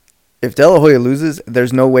 if De La Hoya loses,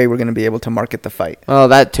 there's no way we're going to be able to market the fight. Well,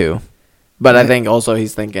 that too. But I think also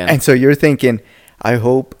he's thinking. And so you're thinking, I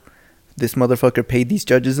hope this motherfucker paid these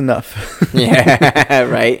judges enough. Yeah,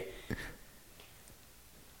 right.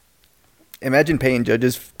 Imagine paying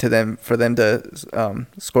judges for them to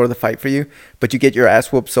score the fight for you, but you get your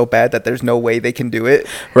ass whooped so bad that there's no way they can do it.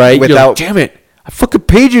 Right? Without, like, damn it. I fucking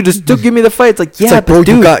paid you to still give me the fight. It's like, yeah, like, bro,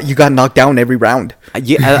 dude, you got knocked down every round.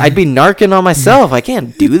 I'd be narking on myself. I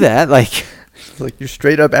can't do that. Like you're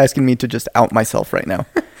straight up asking me to just out myself right now.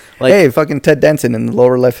 Like, hey, fucking Ted Danson in the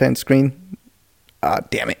lower left-hand screen.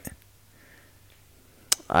 Damn it.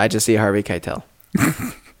 I just see Harvey Keitel.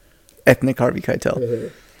 Ethnic Harvey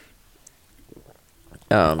Keitel.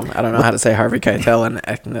 I don't know how to say Harvey Keitel in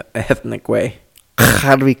an ethnic way.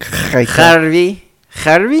 Harvey Keitel.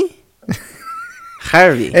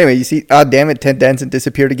 Harvey. Anyway, you see, damn it, Ted Danson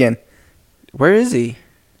disappeared again. Where is he?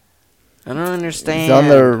 I don't understand. He's on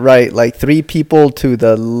the right, like 3 people on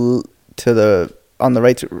the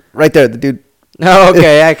right there, the dude. Oh,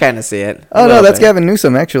 okay, I kind of see it. Oh no, that's Gavin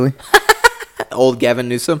Newsom actually. Old Gavin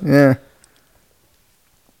Newsom. Yeah.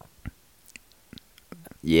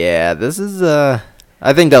 Yeah, this is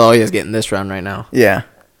I think De La Hoya's getting this round right now. Yeah.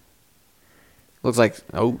 Looks like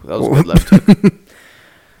that was a good left hook.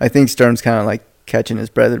 I think Sturm's kind of like catching his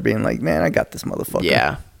breath, being like, "Man, I got this motherfucker."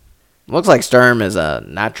 Yeah. Looks like Sturm is a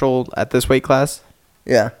natural at this weight class.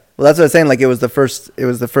 Yeah. Well, that's what I was saying. Like, it was the first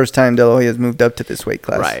time De La Hoya has moved up to this weight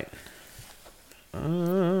class. Right.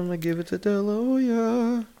 I'm gonna give it to De La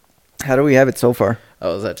Hoya. How do we have it so far? I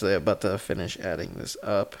was actually about to finish adding this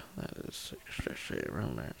up. That is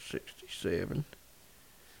 67.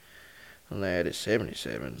 And that is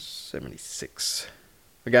 77, 76.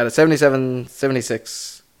 We got a 77,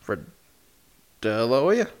 76 for De La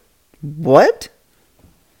Hoya. What?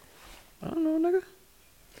 I don't know, nigga.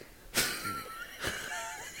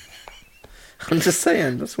 I'm just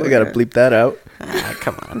saying. That's what We gotta bleep that out.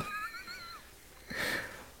 Come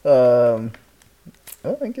on.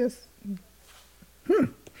 I guess.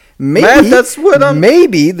 Maybe Man, that's what I'm...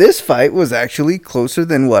 Maybe this fight was actually closer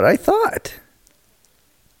than what I thought.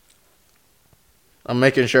 I'm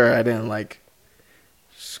making sure I didn't, like,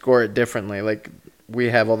 score it differently. Like, we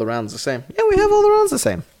have all the rounds the same. Yeah, we have all the rounds the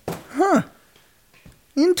same. Huh.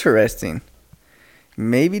 Interesting.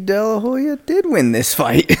 Maybe De La Hoya did win this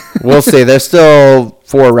fight. We'll see. There's still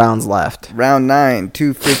 4 rounds left. Round 9,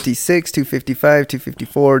 256, 255,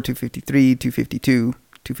 254, 253, 252,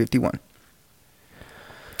 251.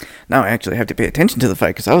 Now I actually have to pay attention to the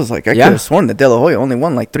fight because I was like, I could have sworn that De La Hoya only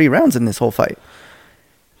won like 3 rounds in this whole fight.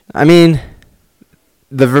 I mean,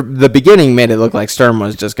 the beginning made it look like Sturm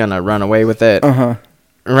was just going to run away with it. Uh-huh.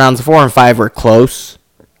 Rounds 4 and 5 were close.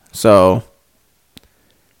 So,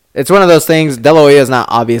 it's one of those things. De La Hoya is not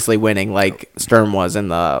obviously winning like Sturm was in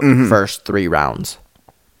the first 3 rounds.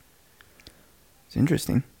 It's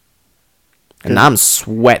interesting. And I'm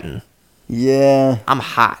sweating. Yeah. I'm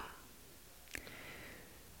hot.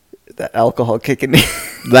 That alcohol kicking in.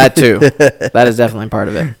 That too. That is definitely part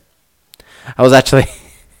of it. I was actually...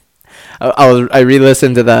 I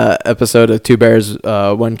re-listened to the episode of Two Bears,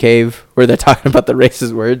 One Cave, where they're talking about the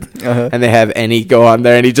racist words, and they have Any go on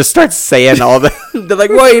there, and he just starts saying all the... They're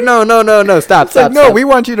like, wait, no, stop, stop. No, we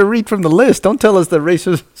want you to read from the list. Don't tell us the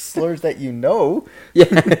racist slurs that you know.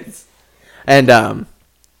 Yes. And I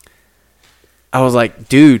was like,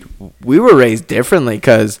 dude, we were raised differently,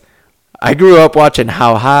 because I grew up watching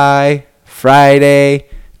How High, Friday,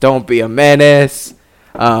 Don't Be a Menace...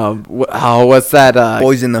 what's that?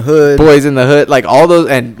 Boys in the Hood. Boys in the Hood, like all those,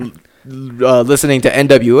 and listening to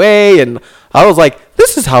NWA, and I was like,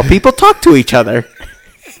 this is how people talk to each other.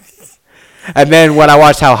 And then when I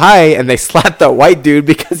watched How High, and they slapped that white dude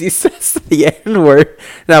because he says the N-word,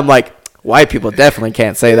 and I'm like, white people definitely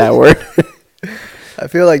can't say that word. I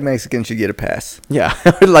feel like Mexicans should get a pass. Yeah,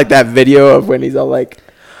 like that video of when he's all like...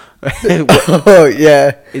 Oh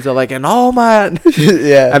yeah, he's all like, and all my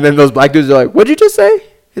yeah, and then those black dudes are like, what'd you just say?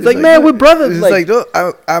 He's like, man, we're brothers. He's like, no,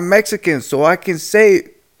 I'm Mexican, so I can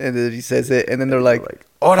say, and then he says it, and then they're like,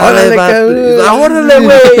 orale,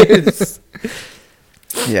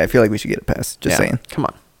 yeah, I feel like we should get a pass. Just saying. Come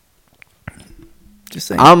on. Just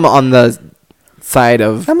saying. I'm on the side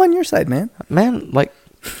of... I'm on your side, man. Man, like...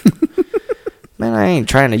 man, I ain't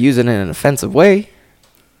trying to use it in an offensive way.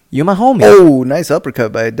 You my homie. Oh, nice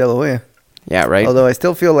uppercut by De La Hoya. Yeah, right? Although I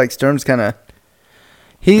still feel like Sturm's kind of...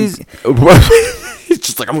 He's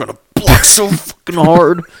just like, I'm going to block so fucking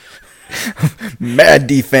hard. Mad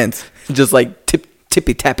defense. Just like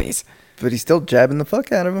tippy tappies. But he's still jabbing the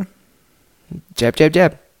fuck out of him. Jab, jab,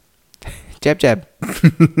 jab. Jab, jab.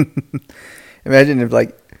 Imagine if,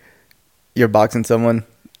 like, you're boxing someone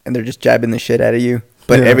and they're just jabbing the shit out of you.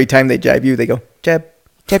 But every time they jab you, they go, jab.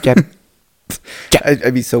 Jab, jab.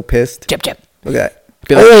 I'd be so pissed. Jab, jab. Look at that.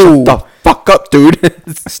 Be like, shut the fuck up, dude.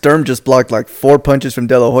 Sturm just blocked like 4 punches from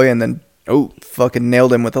De La Hoya and then fucking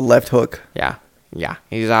nailed him with a left hook. Yeah. Yeah.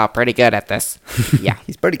 He's pretty good at this. Yeah.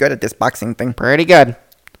 He's pretty good at this boxing thing. Pretty good.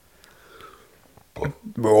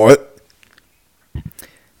 What?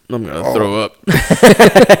 I'm going to throw up.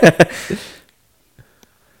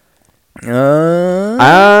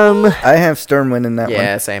 I have Sturm winning that one.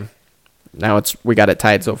 Yeah, same. Now we got it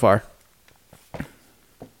tied so far.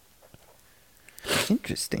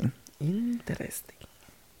 Interesting.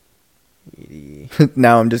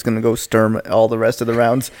 Now I'm just gonna go Sturm all the rest of the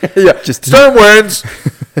rounds. Yeah, just Sturm wins.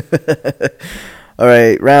 All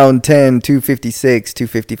right, round 10, 256,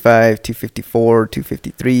 255, 254,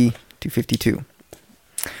 253, 252.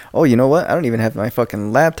 Oh, you know what? I don't even have my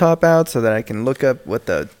fucking laptop out so that I can look up what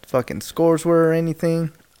the fucking scores were or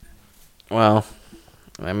anything. Well,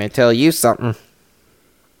 let me tell you something.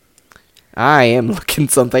 I am looking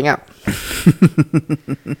something up.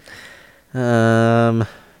 Oh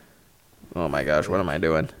my gosh, what am I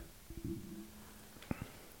doing?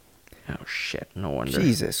 Oh shit, no wonder.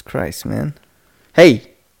 Jesus Christ, man.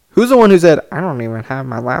 Hey, who's the one who said, I don't even have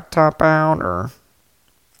my laptop out, or...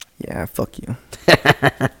 Yeah, fuck you.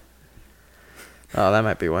 Oh, that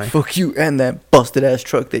might be why. Fuck you and that busted ass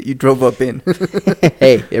truck that you drove up in.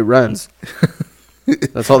 Hey, it runs.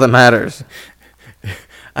 That's all that matters.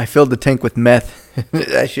 I filled the tank with meth.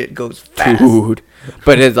 That shit goes fast. Dude.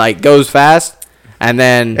 But it like goes fast and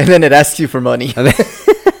then it asks you for money.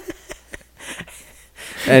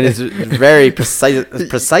 And it's very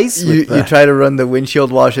precise. You try to run the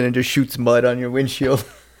windshield wash and it just shoots mud on your windshield.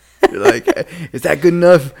 You're like, is that good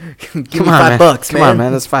enough? Give me $5, man. Come on,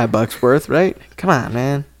 man. That's $5 worth, right? Come on,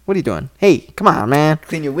 man. What are you doing? Hey, come on, man.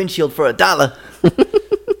 Clean your windshield for $1.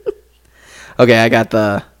 Okay, I got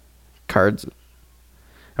the cards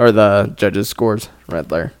or the judges' scores right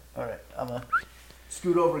there. All right, I'm gonna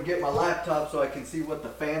scoot over and get my laptop so I can see what the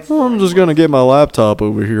fans. I'm just gonna get my laptop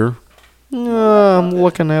over here. I'm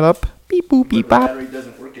looking it up. Beep boop beep bop. Battery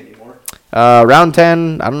doesn't work anymore. Round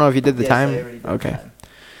 10. I don't know if you did the Yes, time. I already did Okay. the time.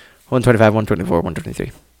 125, 124,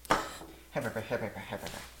 123.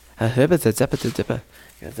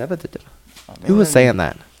 Who was saying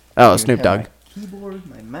that? Oh, Snoop Dogg. Keyboard,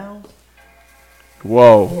 my mouse.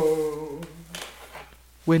 Whoa.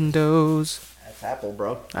 Windows. That's Apple,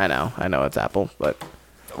 bro. I know it's Apple, but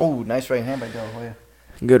Oh, nice right hand by De La Hoya.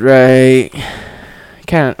 good right.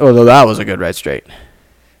 Although that was a good right straight.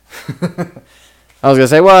 I was gonna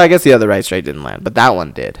say, well, I guess the other right straight didn't land, but that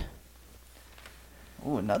one did.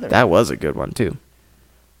 Oh, another. That was a good one too.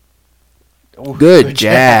 Ooh, Good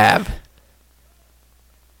jab.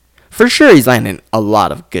 For sure, he's landing a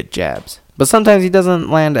lot of good jabs, but sometimes he doesn't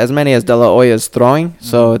land as many as De La Hoya's throwing.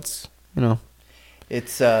 So it's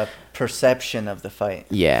It's a perception of the fight.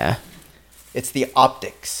 Yeah. It's the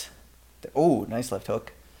optics. Oh, nice left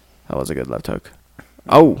hook. That was a good left hook.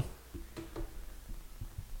 Oh.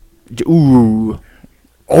 Ooh.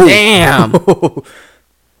 Oh. Damn.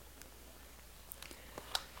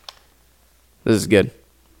 This is good.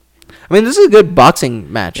 I mean, this is a good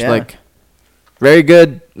boxing match. Yeah. Like, very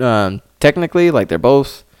good technically. Like, they're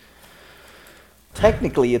both.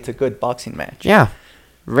 Technically, it's a good boxing match. Yeah.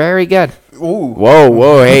 Very good. Ooh.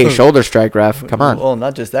 Whoa. Hey, shoulder strike, ref. Come on. Well,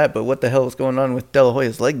 not just that, but what the hell is going on with De La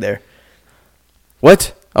Hoya's leg there?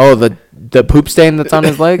 What? Oh, the poop stain that's on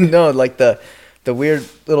his leg? No, like the weird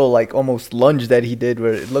little like almost lunge that he did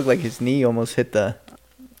where it looked like his knee almost hit the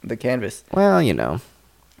canvas. Well,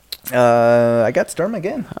 I got Sturm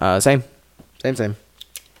again. Same. Same.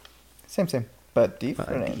 But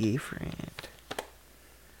different.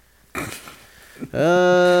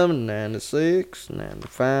 96,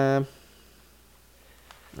 95.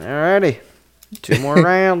 Alrighty. 2 more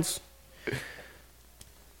rounds. It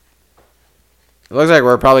looks like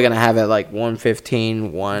we're probably going to have it like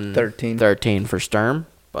 115, 113 for Sturm.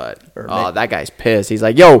 But, that guy's pissed. He's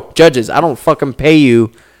like, yo, judges, I don't fucking pay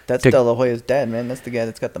you. That's De La Hoya's dad, man. That's the guy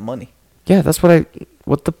that's got the money. Yeah, that's what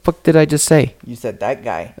the fuck did I just say? You said that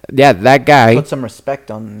guy. Yeah, that guy. Put some respect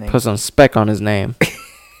on the name. Put some spec on his name.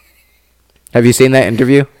 Have you seen that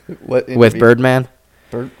interview? What interview? With Birdman?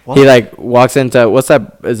 What? He like walks into what's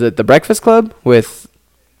that? Is it the Breakfast Club with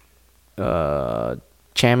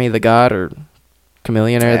Chammy the God or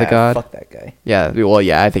Chameleonaire the God? Fuck that guy. Yeah, well,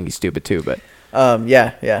 yeah, I think he's stupid too, but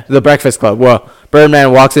yeah. The Breakfast Club. Well,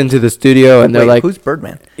 Birdman walks into the studio and they're like, who's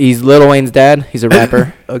Birdman? He's Lil Wayne's dad. He's a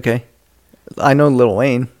rapper. Okay, I know Lil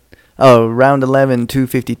Wayne. Oh, round 11,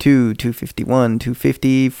 252, 251,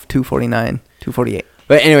 250, 249, 248.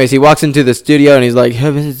 But anyways, he walks into the studio and he's like,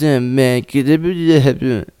 and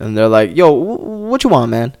they're like, yo, what you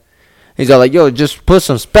want, man? He's all like, yo, just put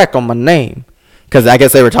some spec on my name. Because I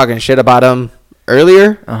guess they were talking shit about him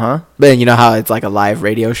earlier. Uh-huh. But then you know how it's like a live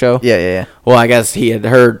radio show? Yeah. Well, I guess he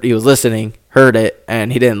was listening, heard it,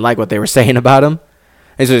 and he didn't like what they were saying about him.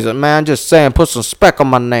 And so he's like, man, just saying, put some spec on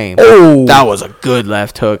my name. Oh. That was a good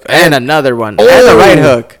left hook. And another one. And the right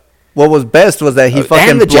hook. What was best was that he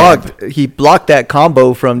fucking blocked. He blocked that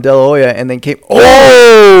combo from De La Hoya and then came.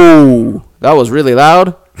 Oh, that was really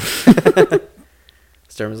loud.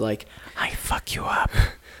 Sturm was like, I fuck you up.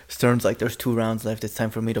 Sturm's like, there's 2 rounds left. It's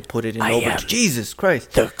time for me to put it in over. Jesus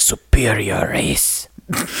Christ. The superior race.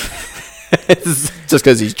 Just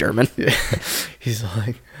because he's German. Yeah. He's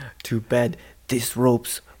like, too bad these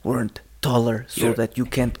ropes weren't taller so that you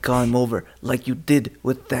can't climb over like you did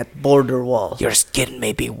with that border wall. Your skin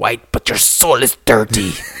may be white, but your soul is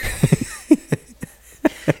dirty.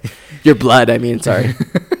 Your blood, I mean, sorry.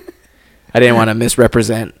 I didn't want to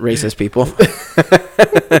misrepresent racist people.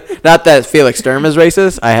 Not that Felix Sturm is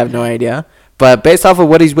racist. I have no idea. But based off of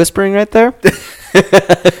what he's whispering right there.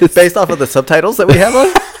 Based off of the subtitles that we have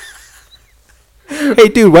on? Hey,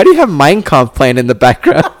 dude, why do you have Mein Kampf playing in the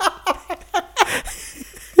background?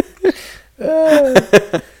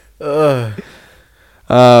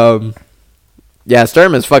 Yeah,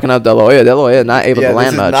 Sturm is fucking up De La Hoya. De La Hoya not able to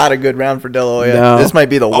land much. This is not a good round for De La Hoya. No. This might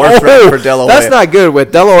be the worst round for De La Hoya. That's not good.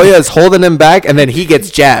 With De La Hoya is holding him back, and then he gets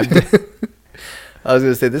jabbed. I was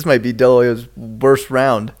going to say, this might be De La Hoya's worst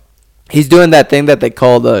round. He's doing that thing that they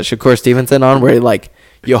called Shakur Stevenson on, where he, like,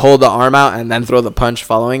 you hold the arm out and then throw the punch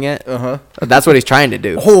following it. That's what he's trying to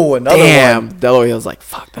do. Oh, another one. Damn, De La Hoya's like,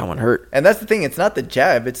 fuck, that one hurt. And that's the thing. It's not the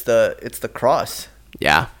jab. It's the cross.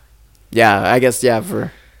 Yeah, I guess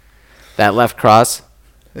for that left cross.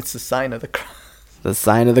 It's the sign of the cross. The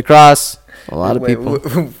sign of the cross. A lot of people.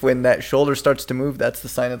 When that shoulder starts to move, that's the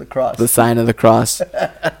sign of the cross. The sign of the cross.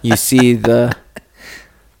 You see the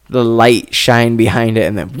light shine behind it,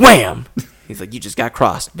 and then wham! He's like, you just got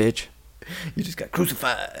crossed, bitch. You just got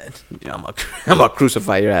crucified. Yeah, I'm gonna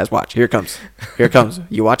crucify your ass. Watch. Here it comes.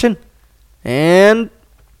 You watching? And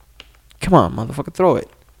come on, motherfucker, throw it.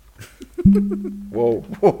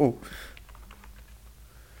 Whoa.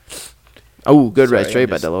 Oh, good right straight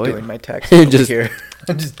by De La Hoya. Doing my taxes over here.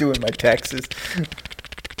 I'm just doing my taxes.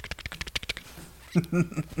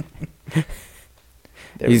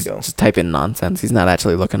 He's just typing nonsense. He's not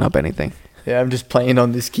actually looking up anything. Yeah, I'm just playing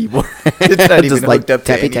on this keyboard. It's not even like hooked up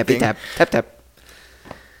to anything. Tap.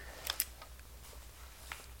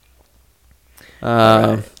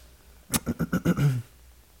 Right.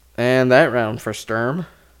 And that round for Sturm.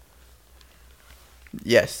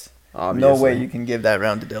 Yes. Obviously. No way you can give that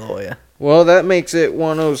round to De La Hoya. Well, that makes it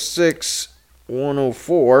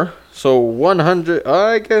 106-104. So 100.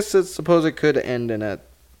 I guess it's suppose it could end in a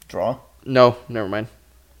draw. No, never mind.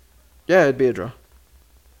 Yeah, it'd be a draw.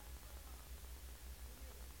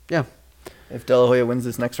 Yeah. If De La Hoya wins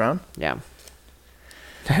this next round? Yeah.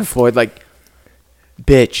 Floyd like,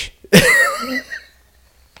 bitch.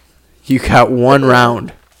 You got one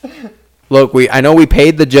round. Look, I know we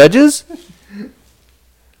paid the judges.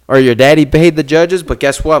 Or your daddy paid the judges, but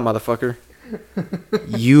guess what, motherfucker?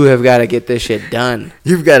 You have got to get this shit done.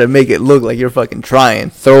 You've got to make it look like you're fucking trying.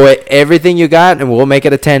 Throw it everything you got, and we'll make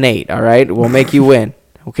it a 10-8, all right? We'll make you win,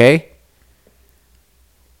 okay?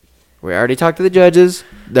 We already talked to the judges.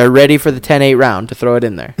 They're ready for the 10-8 round to throw it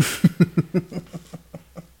in there.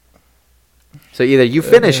 So either you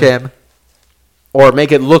finish him or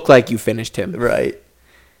make it look like you finished him. Right.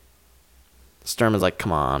 Sturm is like,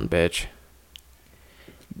 come on, bitch.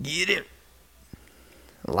 Get it.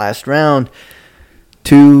 Last round.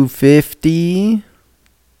 250,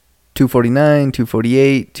 249,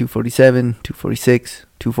 248, 247, 246,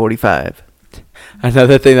 245.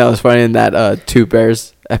 Another thing that was funny in that Two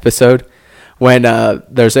Bears episode, when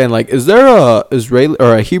they're saying like, is there a Israeli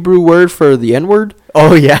or a Hebrew word for the N-word?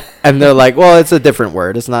 Oh yeah. And they're like, well, it's a different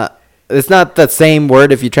word. It's not the same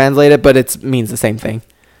word if you translate it, but it means the same thing.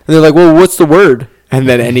 And they're like, well, what's the word?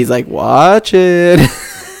 And he's like, watch it.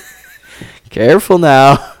 Careful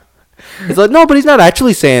now. He's like, no, but he's not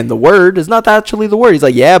actually saying the word. It's not actually the word. He's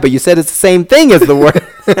like, yeah, but you said it's the same thing as the word.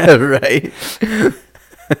 Right.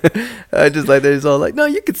 I just like that. He's all like, no,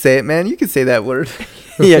 you could say it, man. You could say that word.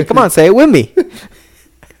 Yeah, come on, say it with me.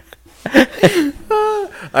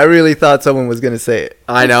 I really thought someone was going to say it.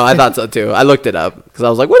 I know. I thought so, too. I looked it up because I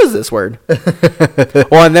was like, what is this word?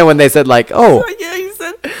 Well, and then when they said like, oh. Yeah, you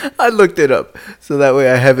said. I looked it up. So that way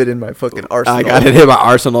I have it in my fucking arsenal. I got it in my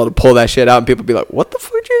arsenal to pull that shit out. And people be like, what the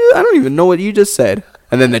fuck did you do? I don't even know what you just said.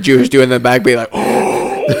 And then the Jewish dude in the back be like, oh.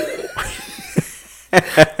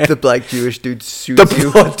 The black Jewish dude shoots you.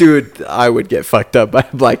 Dude, I would get fucked up by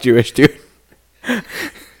a black Jewish dude.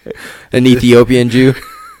 An Ethiopian Jew.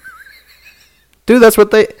 Dude, that's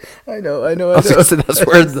what they... I know. That's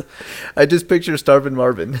where... I just picture Starvin'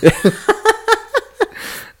 Marvin.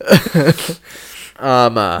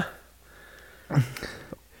 I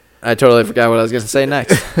totally forgot what I was going to say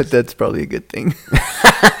next. That's probably a good thing.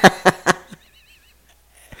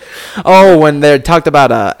 Oh, when they talked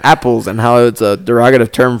about apples and how it's a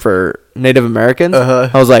derogative term for Native Americans,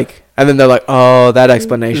 I was like, and then they're like, oh, that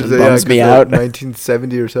explanation bums me out.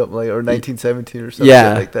 1970 or something like, or 1917 or something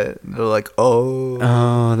like that. And they're like,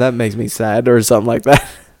 oh, that makes me sad or something like that.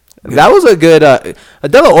 That was a good.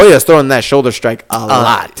 De La Hoya's throwing that shoulder strike a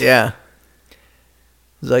lot. Yeah.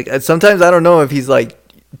 It's like sometimes I don't know if he's like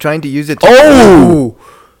trying to use it.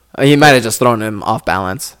 He might have just thrown him off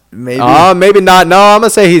balance. Maybe. Maybe not. No, I'm gonna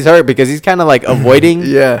say he's hurt because he's kind of like avoiding.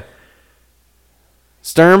 Yeah.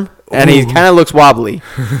 Sturm, and he kind of looks wobbly.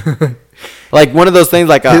 Like one of those things.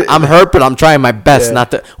 Like I'm hurt, but I'm trying my best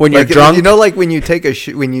not to. When you're drunk, you know, like when you take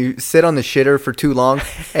when you sit on the shitter for too long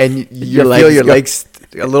and you feel your legs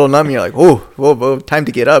a little numb. You're like, whoa, time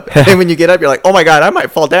to get up. And when you get up, you're like, oh my god, I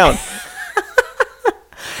might fall down.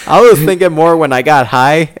 I was thinking more when I got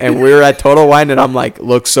high and we were at Total Wine, and I'm like,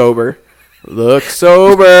 look sober. Look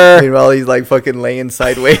sober. Meanwhile, he's like fucking laying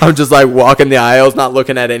sideways. I'm just like walking the aisles, not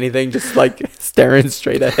looking at anything, just like staring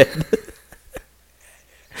straight ahead.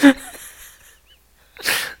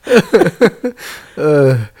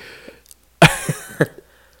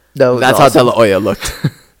 That's awesome. How De La Hoya looked.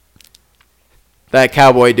 That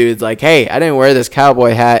cowboy dude's like, hey, I didn't wear this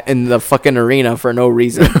cowboy hat in the fucking arena for no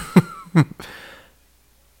reason.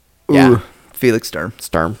 Yeah. Ooh, Felix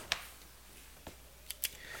Sturm.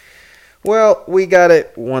 Well, we got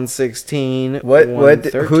it 116.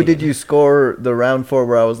 Who did you score the round for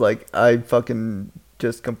where I was like, I fucking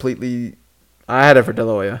just completely... I had it for De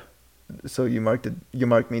La Hoya. So you marked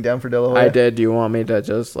me down for De La Hoya? I did. Do you want me to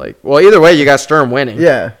just like... Well, either way, you got Sturm winning.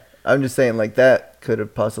 Yeah. I'm just saying like that could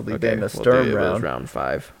have possibly been a Sturm round. Round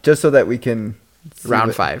 5. Just so that we can...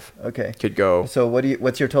 Round 5. Okay. Could go... So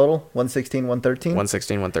what's your total? 116, 113?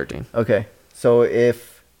 116, 113. Okay. So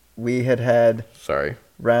if we had... Sorry.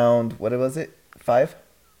 Round, what was it? 5?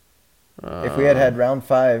 If we had round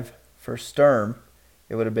 5 for Sturm,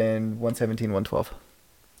 it would have been 117, 112.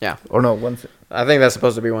 Yeah. Or no, I think that's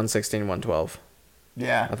supposed to be 116, 112.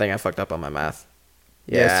 Yeah. I think I fucked up on my math.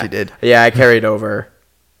 Yeah. Yes, you did. Yeah, I carried over.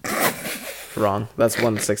 Wrong. That's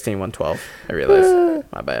 116, 112. I realized.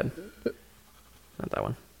 My bad. Not that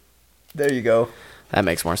one. There you go. That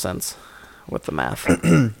makes more sense with the math.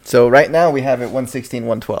 So right now we have it 116,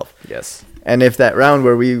 112. Yes. And if that round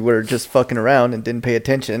where we were just fucking around and didn't pay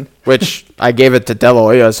attention. Which I gave it to De La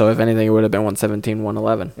Hoya, so if anything, it would have been 117,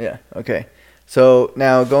 111. Yeah, okay. So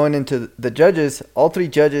now going into the judges, all 3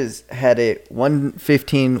 judges had it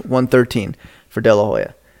 115, 113 for De La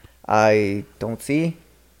Hoya. I don't see.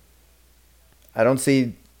 No, I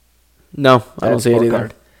don't see it either.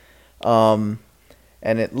 And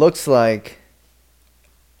it looks like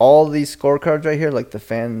all these scorecards right here, like the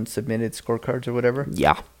fan submitted scorecards or whatever.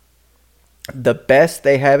 Yeah. The best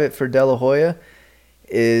they have it for De La Hoya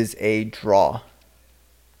is a draw.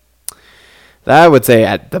 That I would say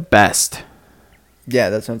at the best. Yeah,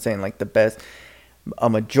 that's what I'm saying. Like the best. A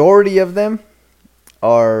majority of them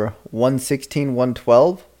are 116,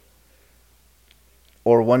 112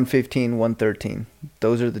 or 115, 113.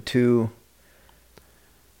 Those are the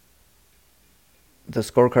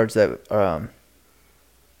scorecards that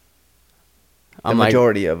the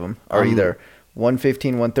majority of them are either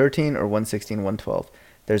 115, 113 or 116, 112.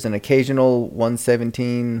 There's an occasional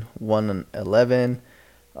 117, 111.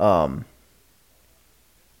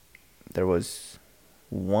 There was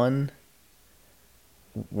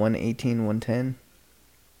 118, 110.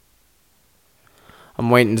 I'm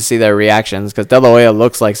waiting to see their reactions because De La Hoya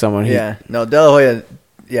looks like someone who... Yeah, no, De La Hoya,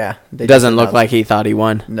 yeah. Doesn't look like he thought he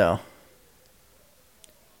won. No.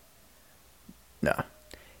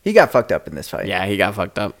 He got fucked up in this fight. Yeah, he got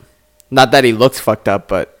fucked up. Not that he looks fucked up,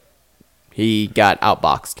 but he got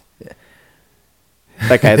outboxed. Yeah.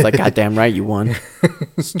 That guy's like, goddamn right you won.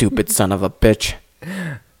 Stupid son of a bitch.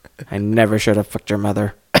 I never should have fucked your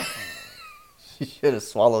mother. She should have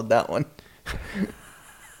swallowed that one.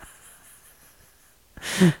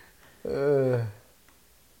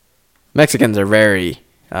 Mexicans are very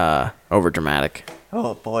overdramatic.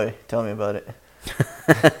 Oh, boy. Tell me about it.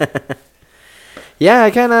 Yeah,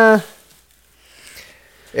 I kind of...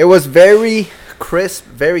 It was very crisp,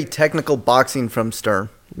 very technical boxing from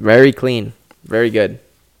Sturm. Very clean. Very good. It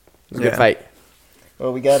was a good fight.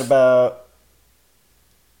 Well, we got about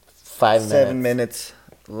 7 minutes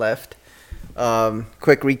left.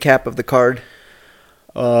 Quick recap of the card.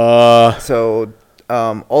 So,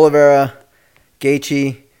 Oliveira,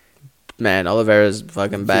 Gaethje. Man, Oliveira's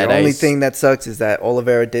fucking badass. The only thing that sucks is that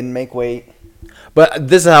Oliveira didn't make weight. But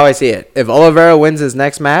this is how I see it. If Oliveira wins his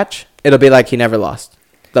next match, it'll be like he never lost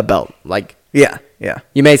the belt. Like, yeah.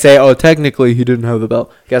 You may say, oh, technically he didn't have the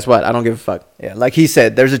belt. Guess what? I don't give a fuck. Yeah, like he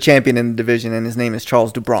said, there's a champion in the division, and his name is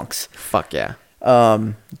Charles DuBronx. Fuck yeah.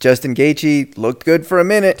 Justin Gaethje looked good for a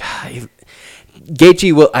minute.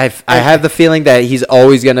 Gaethje will. I have the feeling that he's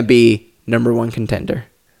always gonna be number 1 contender.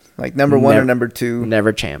 Like number 1 or number 2.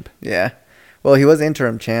 Never champ. Yeah. Well, he was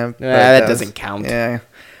interim champ. That doesn't count. Yeah.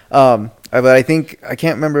 But I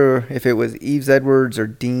can't remember if it was Yves Edwards or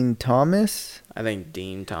Dean Thomas. I think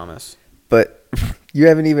Dean Thomas. But you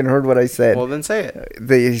haven't even heard what I said. Well, then say it.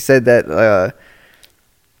 They said that,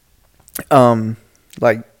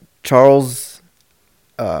 like Charles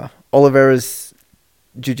Oliveira's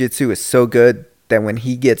jiu-jitsu is so good that when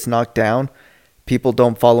he gets knocked down, people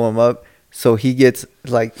don't follow him up. So he gets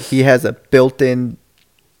he has a built-in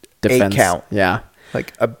defense 8 count. Yeah.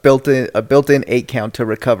 Like a built-in 8 count to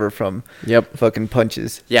recover from fucking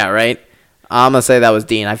punches. Yeah, right. I'm gonna say that was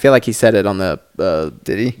Dean. I feel like he said it on the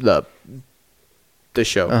did he? The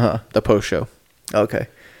show, the post show. Okay,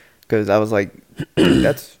 because I was like,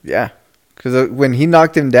 that's Because when he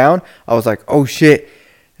knocked him down, I was like, oh shit,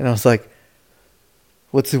 and I was like,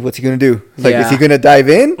 what's he gonna do? Like, is he gonna dive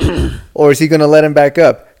in, or is he gonna let him back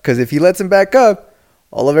up? Because if he lets him back up,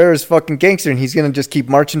 Oliveira's fucking gangster, and he's gonna just keep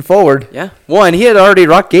marching forward. Yeah. Well, and he had already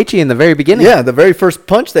rocked Gaethje in the very beginning. Yeah, the very first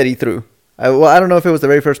punch that he threw. I don't know if it was the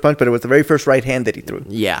very first punch, but it was the very first right hand that he threw.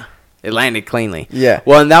 Yeah. It landed cleanly. Yeah.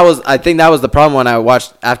 Well, and I think that was the problem when I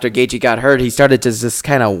watched after Gaethje got hurt. He started to just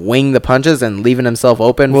kind of wing the punches and leaving himself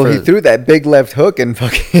open. Well, he threw that big left hook and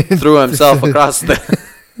fucking threw himself across the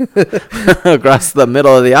across the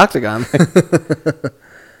middle of the octagon.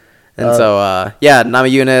 And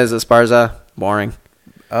Namajunas, Esparza, boring.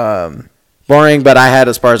 Boring, but I had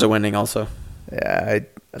Esparza winning also. Yeah,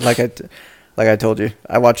 like I told you,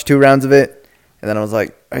 I watched 2 rounds of it, and then I was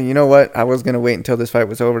like, you know what? I was gonna wait until this fight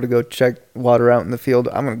was over to go check water out in the field.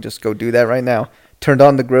 I'm gonna just go do that right now. Turned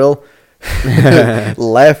on the grill,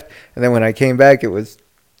 left, and then when I came back, it was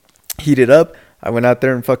heated up. I went out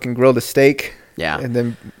there and fucking grilled a steak. Yeah, and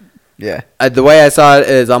then. Yeah. The way I saw it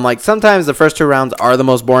is I'm like, sometimes the first 2 rounds are the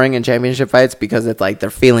most boring in championship fights because it's like they're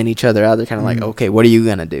feeling each other out. They're kind of like, okay, what are you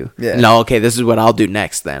going to do? Yeah. No, okay, this is what I'll do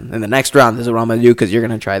next then. In the next round, this is what I'm going to do because you're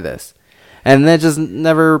going to try this. And then it just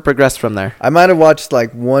never progressed from there. I might have watched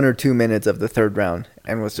like 1 or 2 minutes of the 3rd round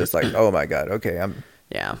and was just like, oh my God, okay.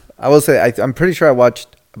 I will say, I'm pretty sure I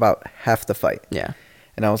watched about half the fight. Yeah.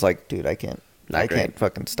 And I was like, dude, I can't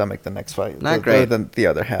fucking stomach the next fight. Not great. Than the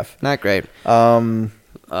other half. Not great.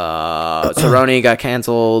 Cerrone got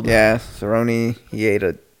canceled. Yeah, Cerrone, he ate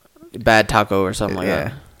a bad taco or something like that.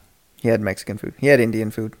 Yeah, he had Mexican food. He had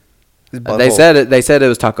Indian food. They said it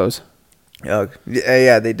was tacos.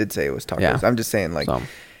 Yeah, they did say it was tacos. Yeah. I'm just saying, like,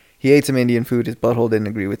 he ate some Indian food. His butthole didn't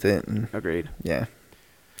agree with it. Agreed. Yeah.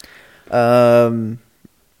 What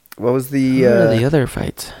was the other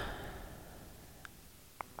fights?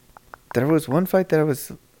 There was one fight that I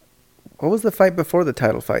was. What was the fight before the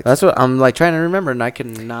title fight? That's what I'm like trying to remember, and I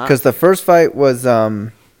cannot. Because the first fight was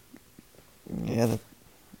Brown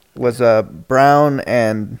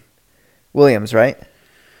and Williams, right?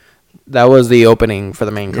 That was the opening for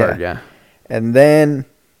the main card, yeah. And then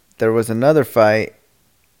there was another fight.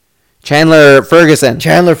 Chandler Ferguson.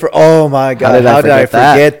 Oh my God! How did I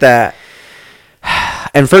forget that?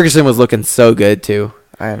 And Ferguson was looking so good too.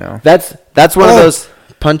 I know. That's one of those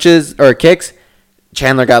punches or kicks.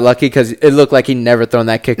 Chandler got lucky because it looked like he never thrown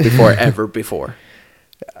that kick before, ever before.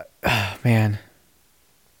 Man.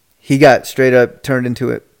 He got straight up turned into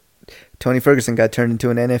it. Tony Ferguson got turned into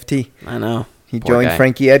an NFT. I know. He joined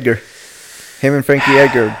Frankie Edgar. Him and Frankie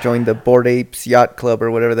Edgar joined the Bored Apes Yacht Club or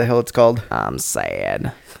whatever the hell it's called. I'm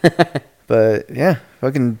sad. But, yeah.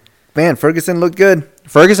 Fucking, man, Ferguson looked good.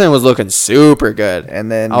 Ferguson was looking super good.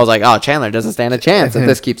 And then... I was like, oh, Chandler doesn't stand a chance if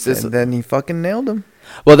this keeps this... And then he fucking nailed him.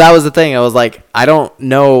 Well, that was the thing. I was like, I don't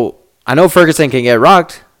know. I know Ferguson can get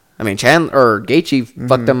rocked. I mean, Chandler or Gaethje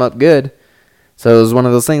fucked him up good. So it was one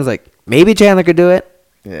of those things like, maybe Chandler could do it.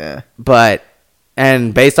 Yeah.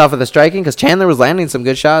 And based off of the striking, because Chandler was landing some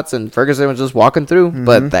good shots and Ferguson was just walking through.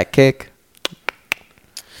 But that kick,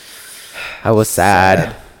 I was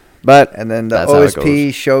sad. But and then the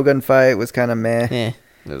OSP Shogun fight was kind of meh. Yeah,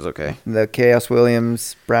 it was okay. The Chaos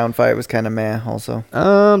Williams Brown fight was kind of meh also.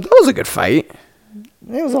 That was a good fight.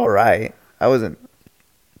 It was all right. I wasn't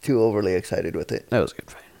too overly excited with it. That was a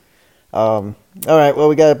good fight. All right. Well,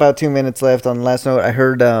 we got about 2 minutes left. On the last note, I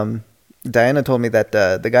heard Diana told me that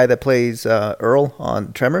the guy that plays Earl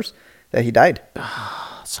on Tremors, that he died.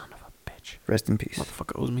 Oh, son of a bitch. Rest in peace.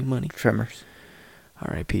 Motherfucker owes me money. Tremors.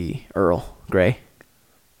 R.I.P. Earl Grey.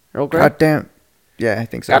 Earl Grey? Goddamn. Yeah, I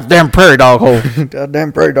think so. Goddamn prairie dog hole.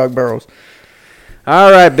 Goddamn prairie dog barrels.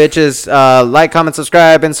 All right, bitches. Like, comment,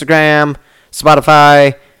 subscribe, Instagram,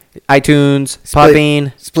 Spotify, iTunes,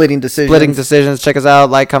 Podbean. Splitting Decisions. Check us out.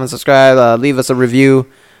 Like, comment, subscribe. Leave us a review.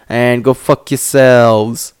 And go fuck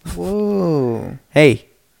yourselves. Whoa. Hey,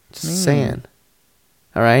 just saying.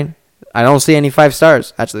 All right? I don't see any 5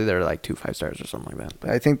 stars. Actually, they're like 2 5 stars or something like that. But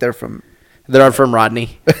I think they're from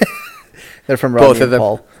Rodney. They're from Rodney Both of them.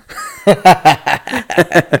 Paul.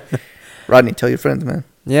 Rodney, tell your friends, man.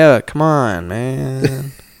 Yeah, come on,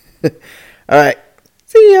 man. All right.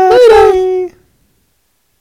 See ya. Bye.